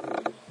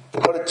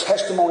 What a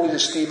testimony to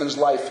Stephen's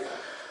life.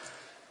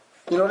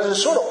 You know, there's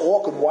a sort of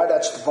awkward why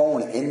that's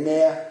thrown in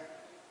there.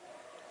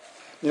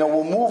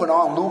 We're moving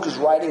on. Luke is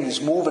writing,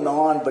 he's moving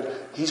on,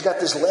 but he's got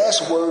this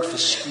last word for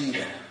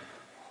Stephen.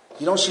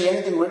 You don't see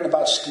anything written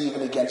about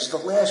Stephen again. It's the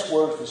last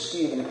word for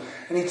Stephen.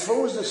 And he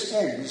throws this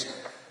in.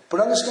 But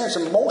understand,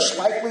 so most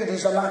likely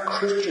these are not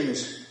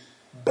Christians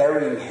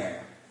burying him.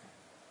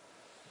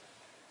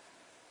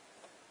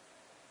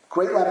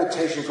 Great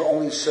Lamentations were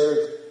only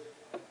served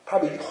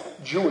probably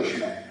Jewish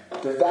men,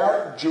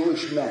 devout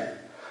Jewish men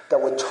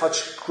that were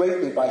touched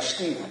greatly by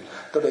Stephen,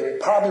 though they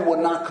probably were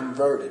not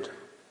converted.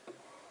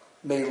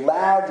 Made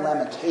loud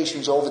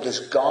lamentations over this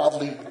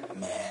godly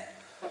man.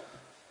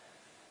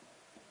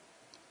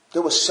 They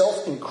were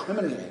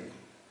self-incriminating.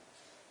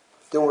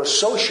 They were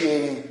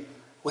associating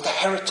with a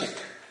heretic.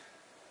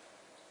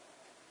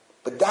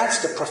 But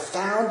that's the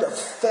profound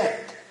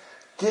effect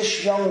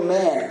this young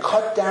man,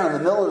 cut down in the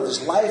middle of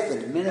his life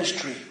and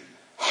ministry,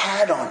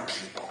 had on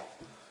people.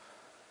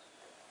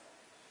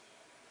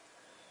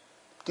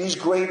 These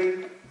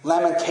great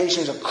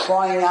lamentations of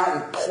crying out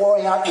and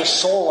pouring out your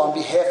soul on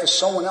behalf of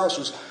someone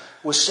else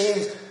was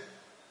saved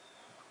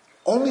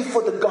only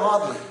for the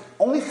godly,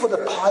 only for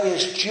the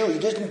pious Jew. He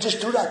didn't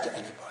just do that to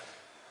anybody.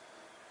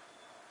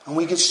 And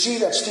we could see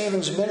that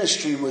Stephen's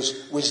ministry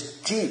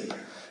was deep.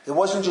 It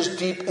wasn't just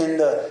deep in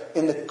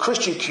the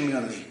Christian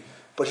community,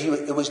 but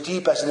it was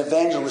deep as an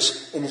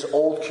evangelist in his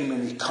old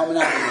community, coming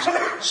out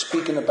and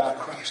speaking about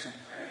Christ. And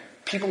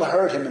people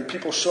heard him and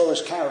people saw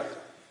his character.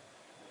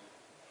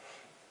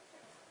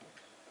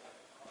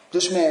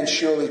 This man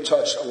surely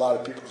touched a lot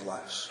of people's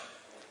lives.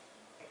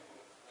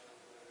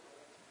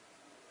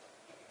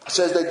 It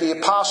says that the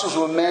apostles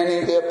were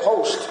manning their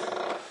post.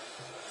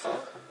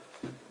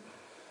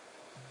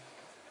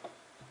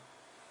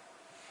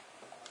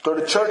 Though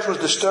the church was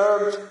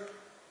disturbed,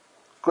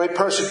 great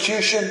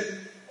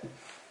persecution,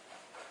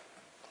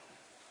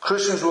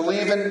 Christians were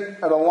leaving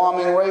at an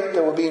alarming rate. They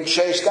were being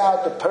chased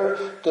out.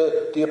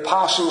 The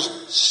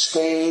apostles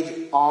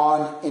stayed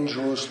on in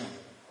Jerusalem.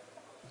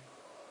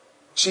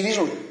 See, these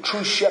were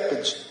true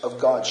shepherds of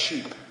God's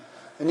sheep.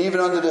 And even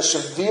under the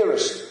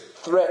severest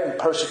threat and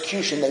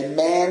persecution, they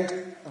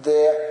manned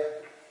their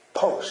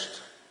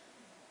post.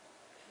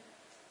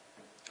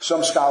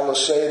 Some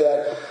scholars say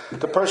that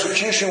the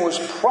persecution was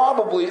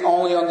probably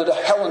only under the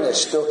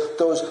Hellenists,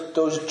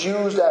 those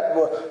Jews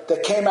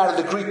that came out of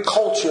the Greek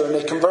culture and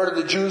they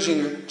converted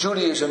to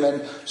Judaism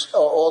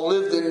or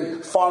lived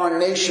in foreign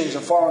nations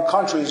and foreign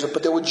countries.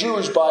 But they were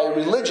Jews by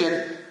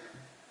religion,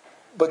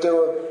 but they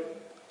were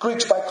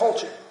Greeks by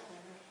culture.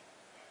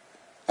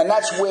 And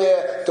that's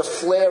where the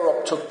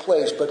flare-up took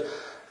place. But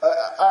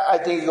I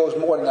think it goes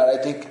more than that. I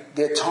think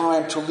their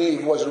time to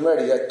leave wasn't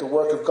ready. That the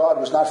work of God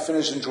was not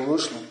finished in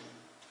Jerusalem.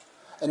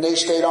 And they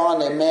stayed on,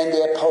 they manned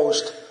their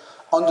post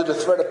under the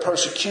threat of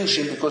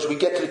persecution, because we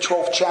get to the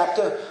 12th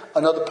chapter,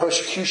 another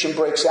persecution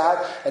breaks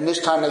out, and this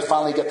time they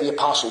finally get the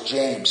Apostle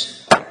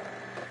James.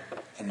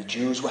 And the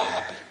Jews were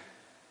happy.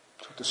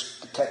 That's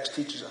what the text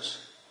teaches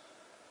us.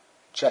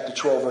 Chapter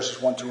 12,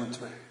 verses 1, 2, and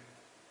 3.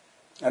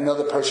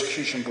 Another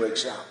persecution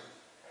breaks out.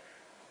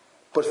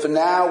 But for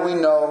now we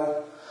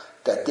know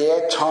that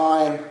their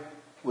time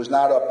was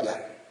not up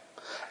yet.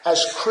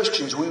 As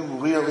Christians, we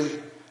really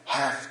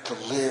have to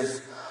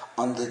live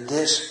under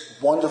this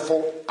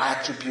wonderful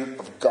attribute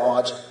of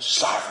God's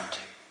sovereignty.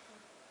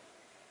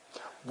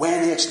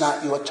 When it's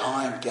not your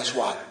time, guess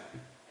what?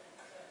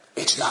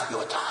 It's not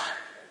your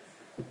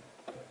time.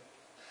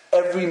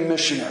 Every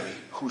missionary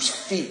whose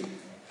feet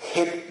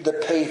hit the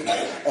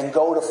pavement and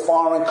go to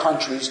foreign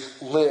countries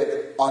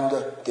live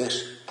under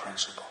this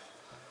principle.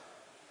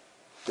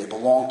 They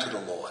belong to the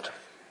Lord.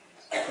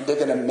 And they're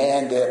going to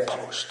man their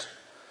post.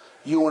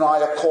 You and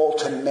I are called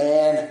to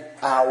man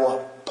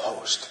our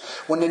post.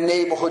 When the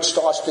neighborhood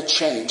starts to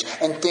change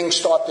and things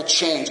start to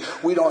change,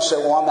 we don't say,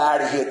 well, I'm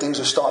out of here. Things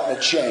are starting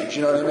to change.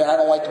 You know what I mean? I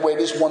don't like the way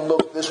this one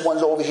looks. This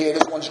one's over here.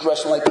 This one's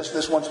dressing like this.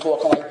 This one's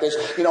talking like this.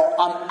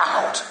 I'm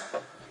out.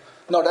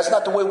 No, that's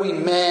not the way we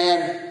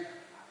man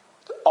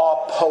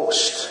our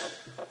post.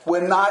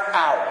 We're not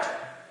out.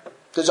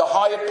 There's a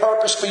higher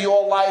purpose for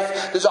your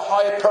life. There's a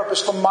higher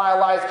purpose for my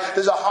life.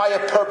 There's a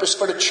higher purpose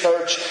for the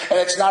church. And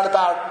it's not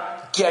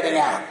about getting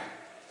out.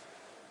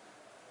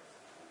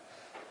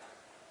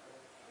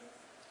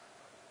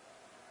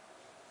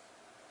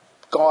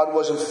 God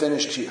wasn't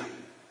finished here.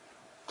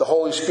 The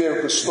Holy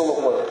Spirit was still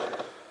at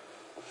work.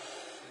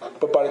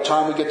 But by the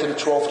time we get to the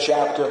 12th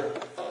chapter,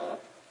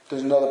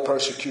 there's another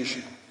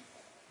persecution.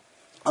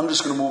 I'm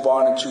just going to move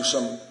on into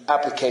some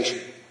application.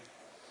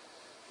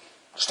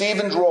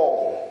 Stephen's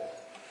role.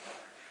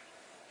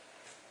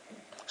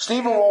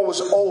 Stephen's role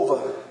was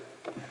over,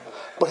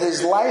 but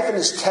his life and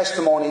his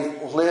testimony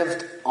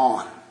lived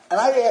on. And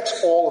I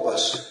ask all of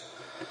us,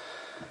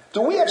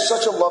 do we have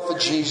such a love for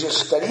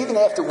Jesus that even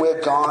after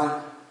we're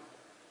gone,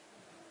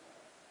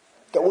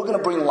 that we're going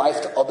to bring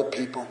life to other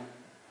people?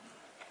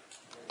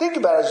 Think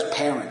about it as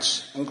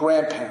parents and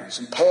grandparents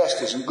and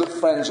pastors and good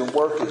friends and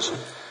workers.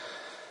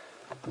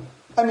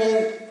 I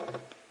mean,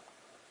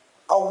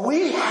 are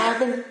we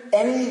having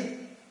any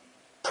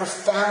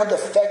profound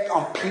effect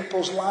on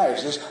people's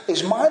lives?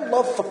 Is my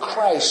love for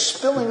Christ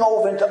spilling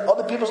over into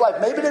other people's lives?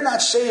 Maybe they're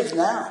not saved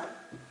now.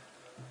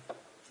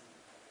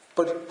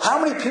 But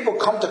how many people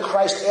come to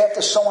Christ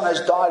after someone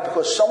has died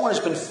because someone has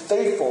been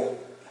faithful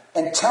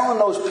and telling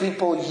those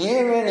people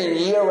year in and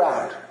year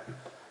out,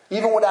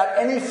 even without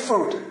any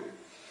fruit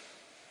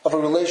of a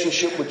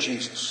relationship with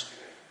Jesus?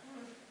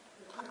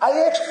 I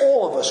ask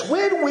all of us,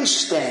 where do we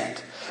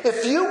stand?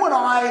 If you and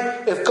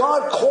I, if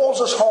God calls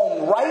us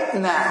home right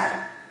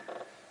now,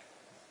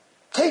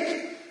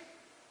 take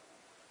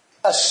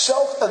a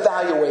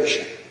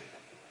self-evaluation.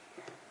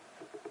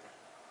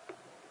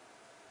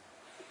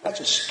 That's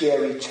a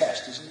scary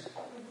test, isn't it?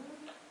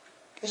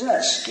 Isn't that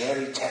a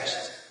scary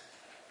test?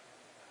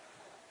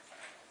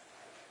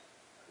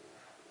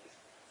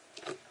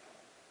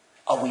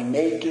 Are we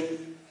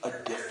making a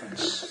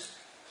difference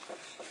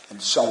in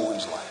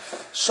someone's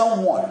life?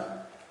 Someone.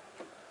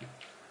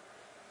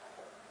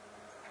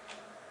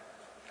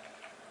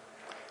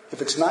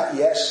 If it's not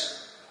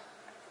yes,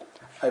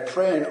 I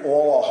pray in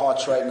all our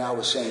hearts right now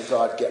we're saying,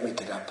 God, get me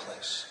to that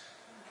place.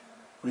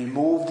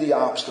 Remove the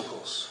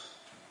obstacles.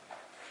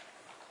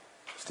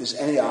 If there's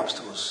any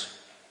obstacles,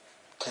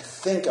 to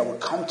think I would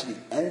come to the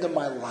end of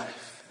my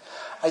life.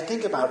 I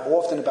think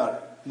often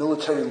about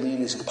military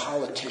leaders and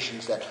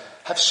politicians that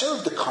have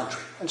served the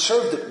country and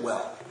served it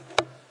well.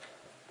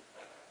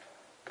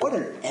 What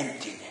an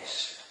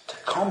emptiness to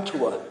come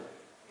to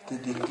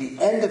the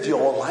end of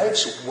your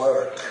life's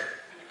work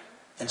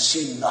and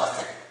see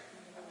nothing.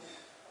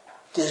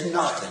 There's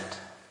nothing.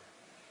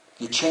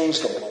 You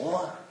changed the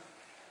law.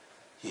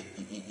 You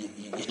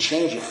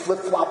changed, you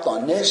flip-flopped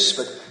on this,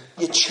 but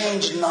you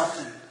changed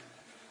nothing.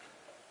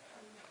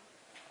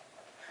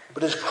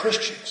 But as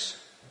Christians,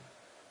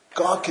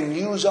 God can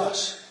use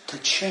us to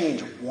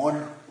change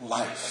one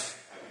life.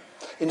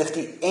 And if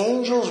the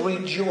angels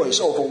rejoice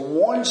over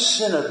one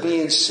sinner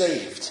being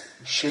saved,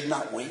 should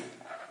not we?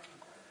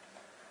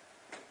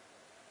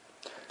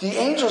 The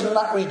angels are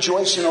not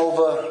rejoicing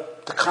over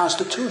the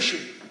Constitution.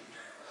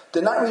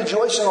 They're not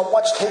rejoicing on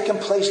what's taking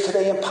place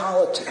today in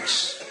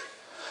politics.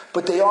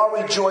 But they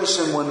are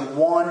rejoicing when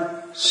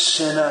one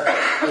sinner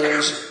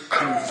is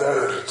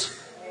converted.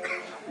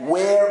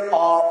 Where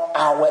are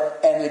our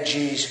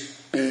energies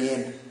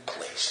being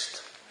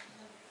placed?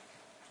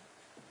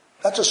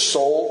 That's a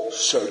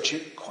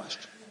soul-searching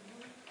question.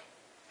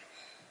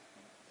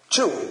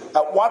 2,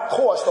 at what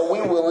cost are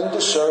we willing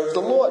to serve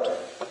the Lord?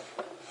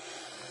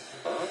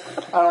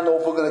 I don't know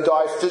if we're going to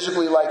die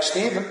physically like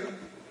Stephen.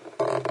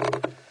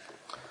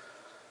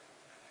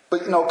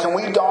 But, can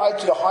we die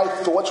to the high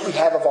thoughts we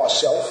have of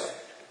ourselves?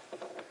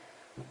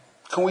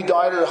 Can we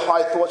die to the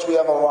high thoughts we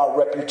have of our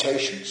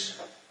reputations?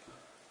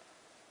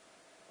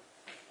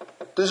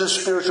 There's a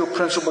spiritual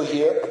principle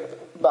here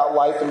about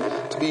life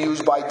and to be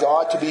used by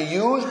God. To be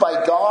used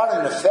by God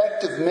in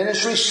effective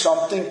ministry,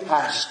 something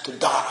has to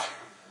die.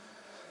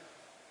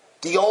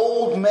 The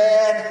old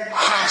man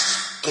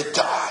has to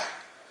die.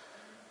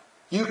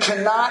 You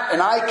cannot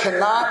and I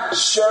cannot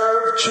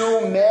serve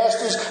two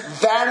masters.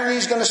 Vanity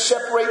is going to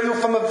separate you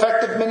from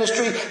effective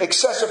ministry.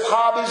 Excessive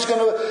hobby is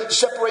going to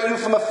separate you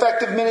from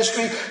effective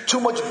ministry. Too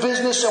much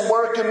business and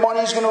work and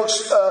money is going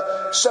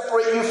to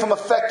separate you from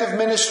effective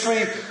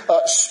ministry.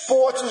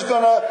 Sports is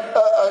going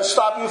to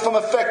stop you from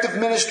effective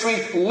ministry.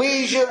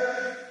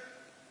 Leisure,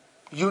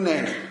 you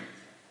name it.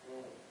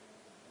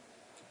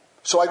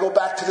 So I go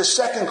back to the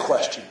second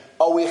question.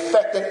 Are we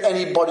affecting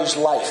anybody's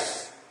life?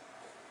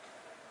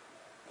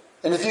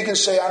 And if you can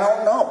say, I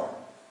don't know,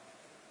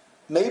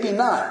 maybe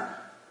not,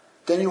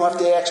 then you have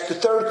to ask the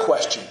third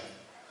question.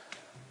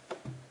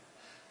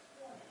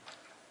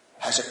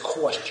 Has it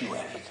cost you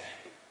anything?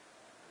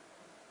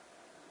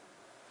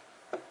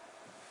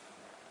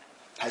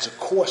 Has it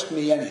cost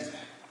me anything?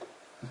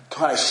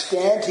 Can I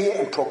stand here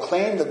and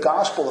proclaim the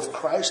gospel of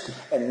Christ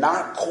and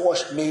not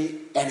cost me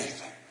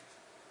anything?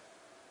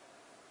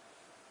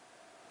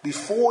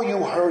 Before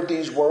you heard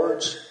these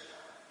words,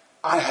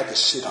 I had to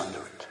sit under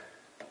it.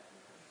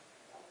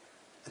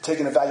 Take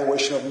an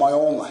evaluation of my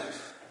own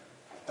life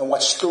and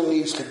what still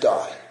needs to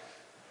die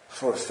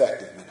for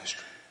effective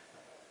ministry.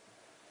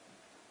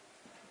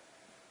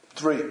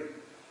 3.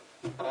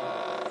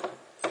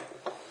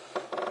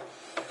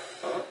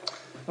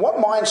 What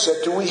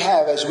mindset do we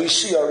have as we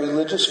see our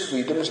religious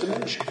freedoms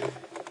diminishing?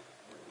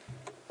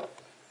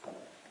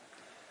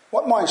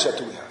 What mindset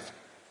do we have?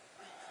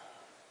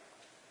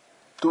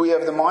 Do we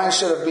have the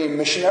mindset of being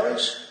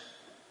missionaries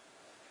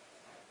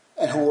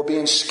and who are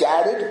being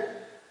scattered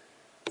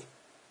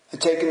and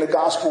taking the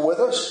gospel with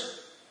us?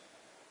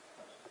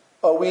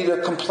 Are we the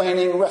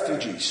complaining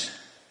refugees?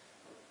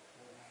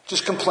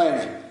 Just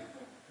complaining.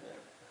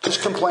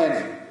 Just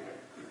complaining.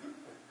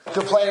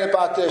 Complaining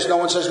about this. No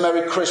one says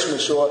Merry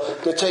Christmas. Or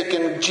they're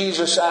taking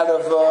Jesus out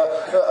of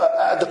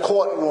the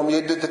courtroom.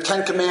 The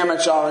 10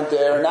 Commandments aren't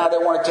there. And now they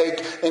want to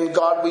take In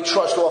God We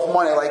Trust off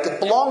money. Like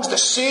it belongs to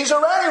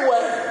Caesar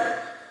anyway.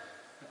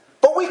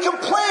 But we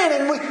complain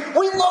and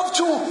we love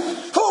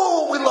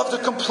to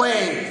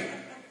complain.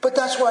 But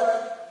that's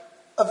what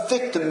a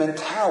victim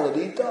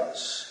mentality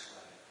does.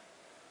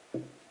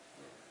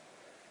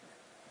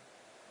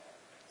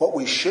 What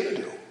we should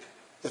do,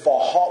 if our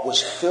heart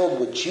was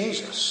filled with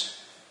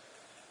Jesus,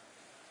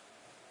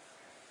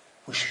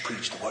 we should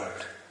preach the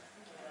word,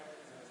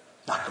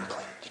 not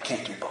complain. You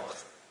can't do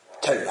both.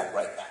 I'll tell you that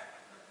right now.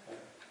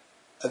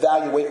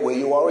 Evaluate where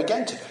you are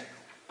again today.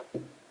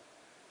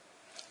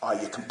 Are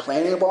you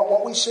complaining about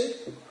what we see?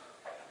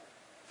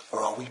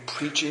 Or are we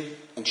preaching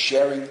and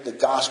sharing the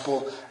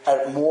gospel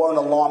at more an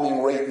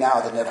alarming rate now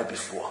than ever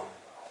before?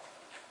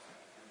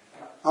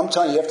 I'm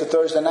telling you, after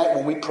Thursday night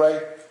when we pray,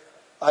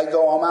 I'm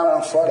out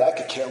on Friday, I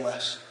could care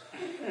less.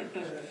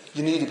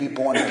 You need to be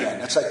born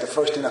again. That's like the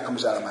first thing that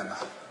comes out of my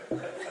mouth.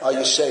 Are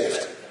you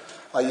saved?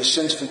 Are your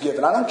sins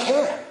forgiven? I don't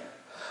care.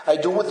 I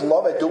do it with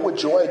love. I do it with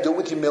joy. I do it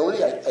with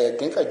humility. I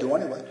think I do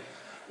anyway.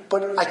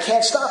 But I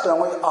can't stop it. I'm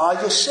like,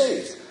 are you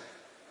saved?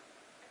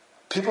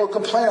 People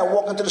complain. I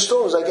walk into the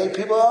stores. I gave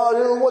people,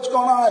 oh, what's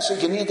going on? I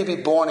said, you need to be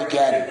born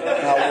again.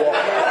 And I walk.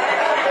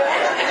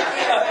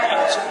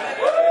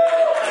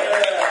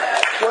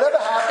 Whatever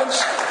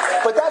happens.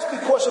 But that's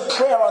because of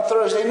prayer on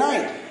Thursday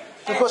night.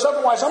 Because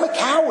otherwise I'm a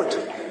coward.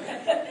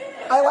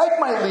 I like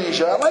my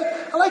leisure. I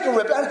like a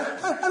rip.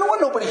 I don't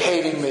want nobody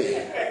hating me.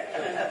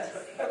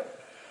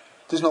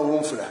 There's no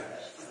room for that.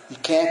 You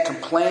can't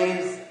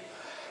complain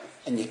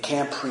and you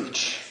can't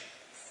preach.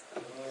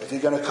 If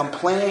you're going to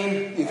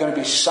complain, you're going to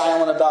be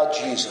silent about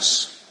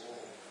Jesus.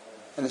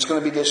 And it's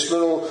going to be this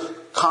little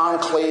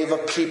conclave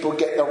of people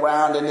getting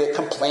around and they're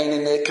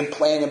complaining,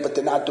 but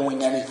they're not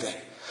doing anything.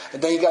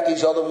 And then you got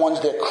these other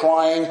ones, they're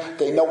crying,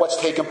 they know what's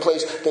taking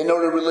place, they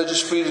know the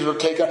religious freedoms are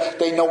taken,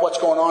 they know what's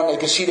going on, they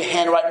can see the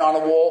handwriting on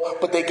the wall,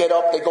 but they get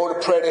up, they go to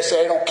prayer, they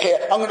say, I don't care,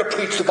 I'm going to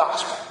preach the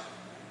gospel.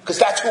 Because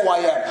that's who I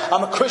am.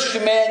 I'm a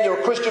Christian man, you're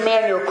a Christian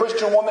man, you're a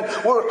Christian woman,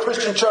 we're a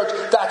Christian church,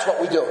 that's what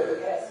we do.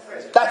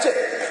 That's it.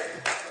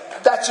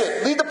 That's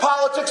it. Leave the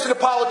politics to the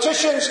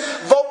politicians,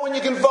 vote when you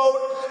can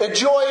vote,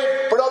 enjoy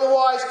it, but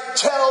otherwise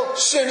tell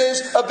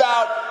sinners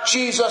about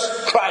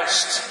Jesus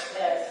Christ.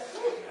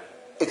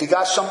 If you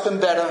got something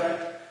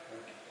better,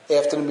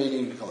 after the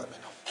meeting, you can let me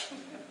know.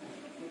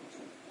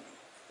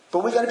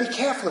 But we got to be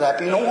careful of that.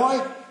 But you know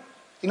why?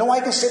 You know why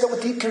I can say that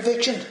with deep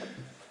conviction?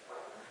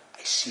 I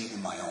see it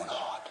in my own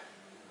heart.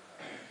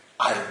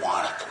 I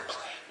want to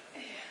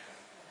complain.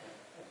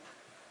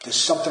 There's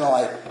something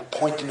like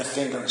pointing the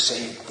finger and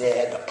saying,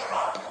 they're the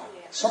problem.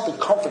 Something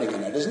comforting in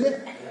that, isn't it?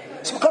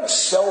 Some kind of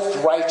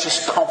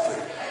self-righteous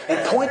comfort.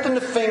 And pointing the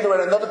finger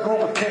at another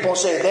group of people and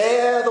saying,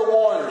 they're the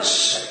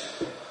ones.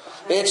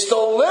 It's the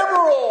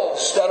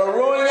liberals that are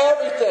ruining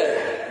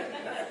everything.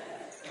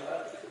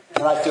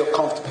 And I feel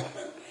comfortable.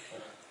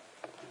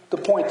 The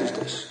point is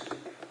this.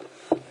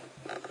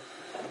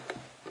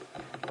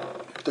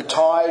 The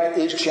tide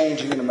is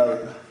changing in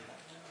America.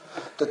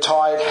 The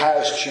tide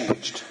has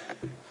changed.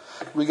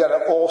 We got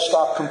to all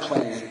stop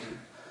complaining.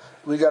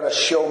 We got to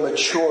show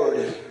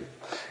maturity.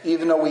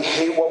 Even though we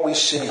hate what we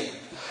see.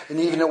 And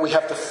even though we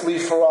have to flee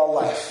for our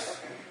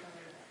life.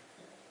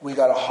 We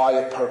got a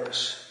higher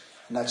purpose.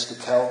 And that's to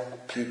tell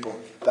people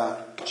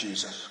about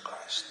Jesus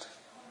Christ.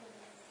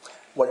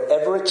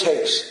 Whatever it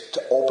takes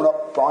to open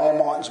up Brian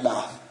Martin's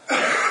mouth,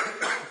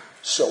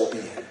 so be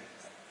it.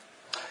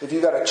 If you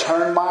got to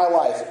turn my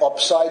life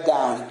upside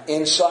down,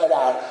 inside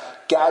out,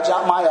 gouge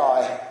out my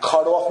eye,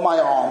 cut off my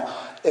arm,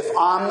 if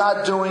I'm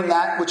not doing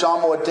that which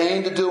I'm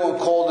ordained to do and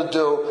called to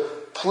do,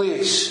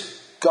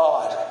 please,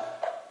 God,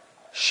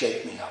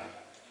 shake me up.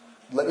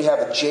 Let me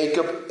have a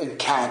Jacob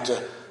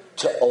encounter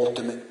to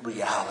ultimate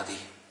reality.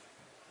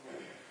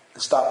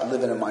 And stop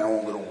living in my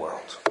own little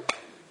world.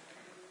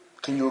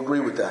 Can you agree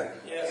with that?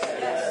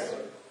 Yes.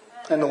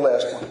 And the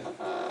last one.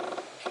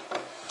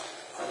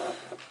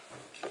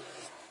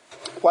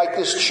 Like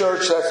this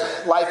church,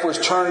 that life was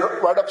turned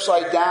right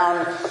upside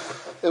down.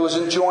 It was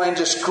enjoying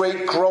just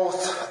great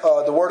growth.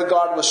 The Word of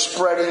God was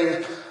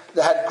spreading.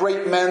 They had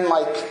great men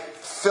like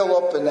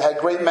Philip, and they had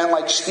great men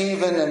like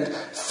Stephen, and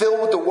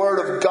filled with the Word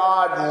of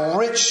God,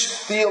 rich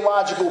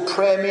theological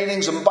prayer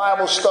meetings and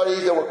Bible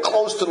studies that were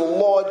close to the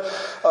Lord.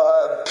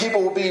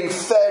 People were being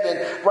fed,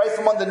 and right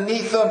from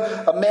underneath them,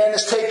 a man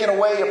is taken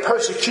away, a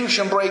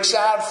persecution breaks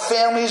out,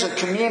 families and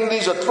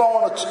communities are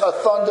thrown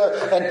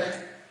asunder. And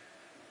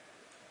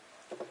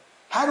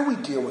how do we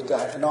deal with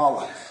that in our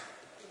life?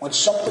 When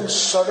something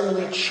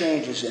suddenly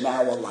changes in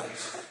our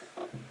life.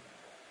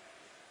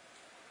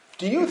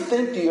 Do you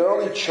think the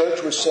early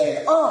church was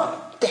saying,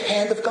 the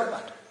hand of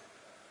God.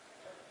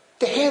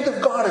 The hand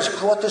of God has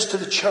brought this to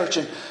the church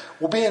and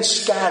we're being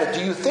scattered.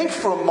 Do you think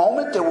for a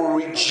moment they were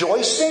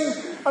rejoicing?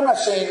 I'm not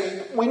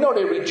saying, we know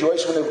they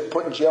rejoiced when they were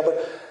put in jail,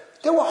 but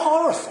they were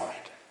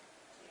horrified.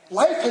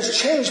 Life has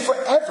changed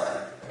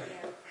forever.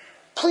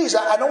 Please,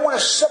 I don't want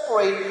to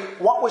separate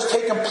what was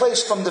taking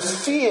place from the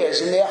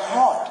fears in their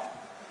heart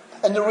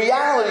and the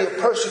reality of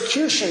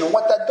persecution and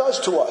what that does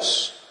to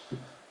us.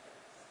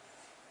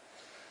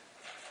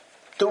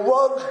 The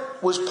rug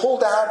was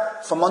pulled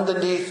out from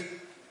underneath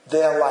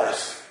their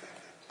life.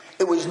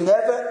 It was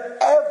never,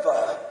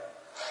 ever,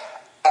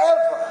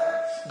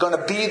 ever going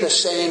to be the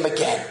same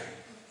again.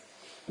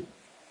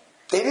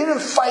 They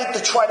didn't fight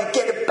to try to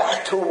get it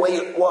back to the way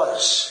it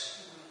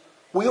was.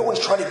 We always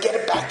try to get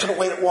it back to the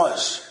way it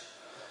was.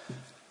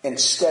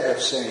 Instead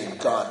of saying,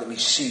 God, let me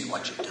see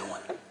what you're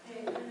doing.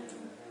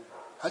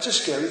 That's a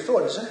scary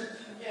thought, isn't it?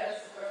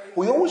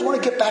 We always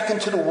want to get back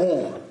into the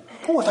womb.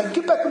 Oh, if I can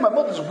get back in my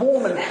mother's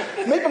womb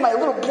and maybe my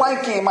little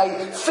blankie and my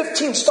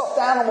 15 stuffed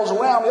animals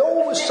around me.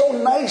 Oh, it was so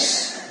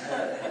nice.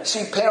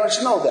 See,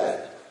 parents know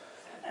that.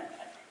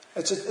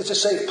 It's a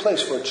safe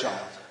place for a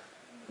child.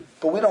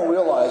 But we don't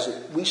realize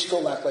it. We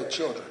still act like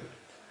children.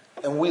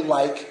 And we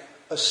like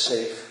a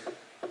safe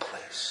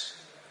place.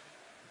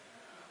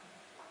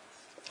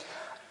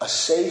 A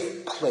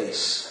safe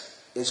place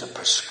is a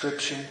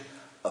prescription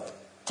of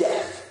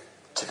death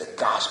to the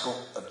gospel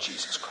of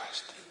Jesus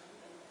Christ.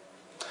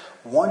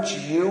 Once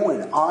you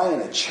and I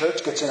and the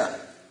church gets in a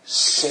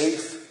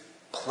safe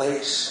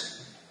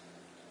place,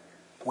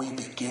 we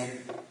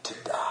begin to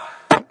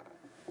die.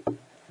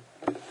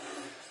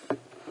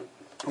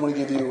 I'm going to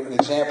give you an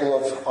example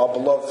of our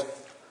beloved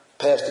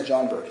Pastor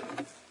John Birdie.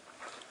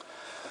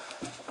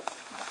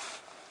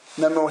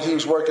 Remember when he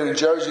was working in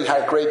Jersey, he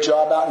had a great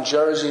job out in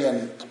Jersey,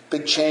 and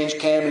big change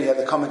came and he had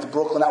to come into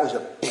Brooklyn. That was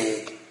a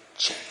big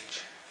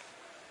change.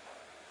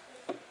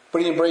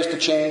 But he embraced the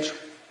change,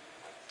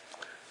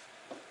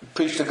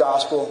 preached the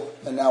gospel,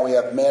 and now we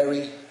have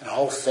Mary and her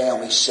whole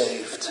family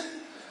saved.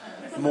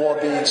 More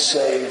being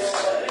saved.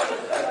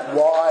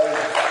 Why?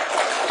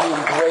 He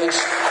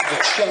embraced the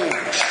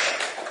change.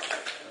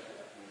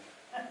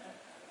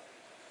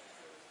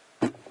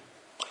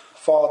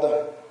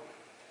 Father,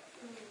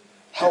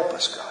 help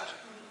us,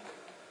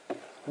 God.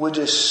 We're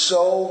just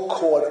so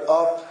caught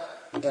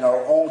up in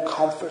our own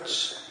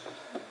comforts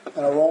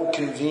and our own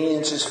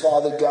conveniences,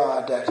 Father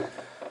God, that,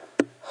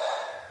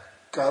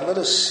 God, let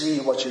us see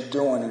what you're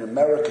doing in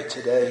America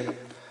today.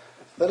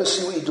 Let us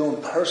see what you're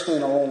doing personally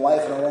in our own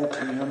life, in our own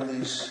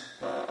communities.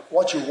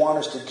 What you want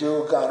us to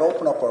do. God,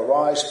 open up our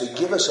eyes.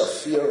 Forgive us of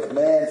fear of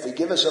man.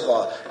 Forgive us of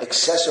our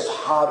excessive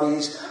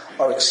hobbies,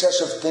 our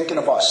excessive thinking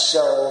of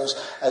ourselves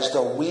as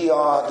though we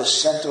are the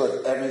center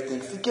of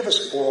everything. Forgive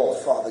us all,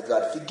 Father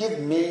God. Forgive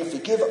me.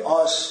 Forgive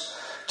us.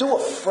 Do a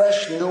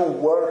fresh new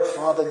work,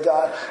 Father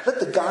God. Let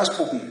the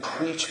gospel be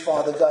preached,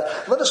 Father God.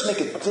 Let us make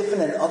a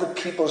difference in other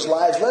people's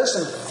lives. Let us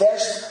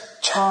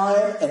invest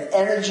time and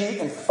energy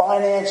and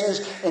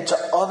finances into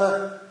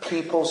other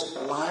people's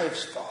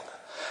lives, Father.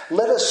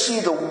 Let us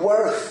see the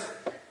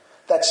worth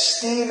that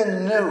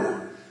Stephen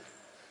knew.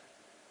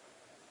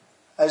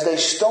 As they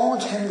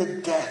stoned him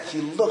to death,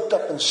 he looked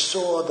up and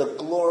saw the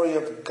glory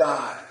of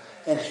God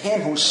and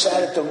him who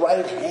sat at the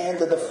right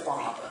hand of the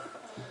Father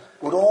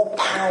with all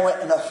power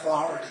and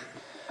authority.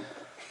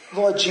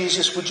 Lord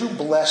Jesus, would you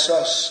bless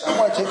us? I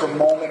want to take a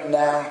moment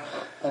now,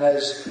 and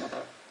as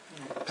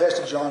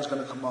Pastor John's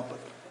going to come up,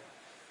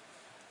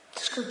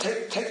 just going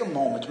to take a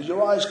moment with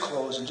your eyes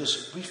closed and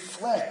just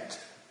reflect.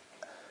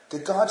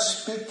 Did God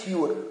speak to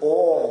you at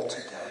all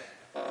today?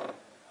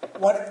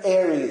 What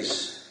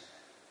areas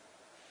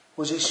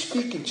was he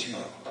speaking to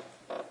you?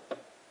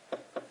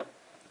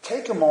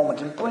 Take a moment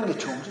and bring it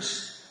to him.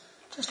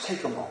 Just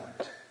take a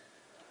moment.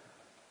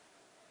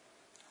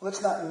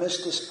 Let's not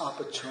miss this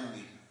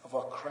opportunity of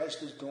what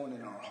Christ is doing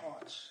in our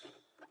hearts.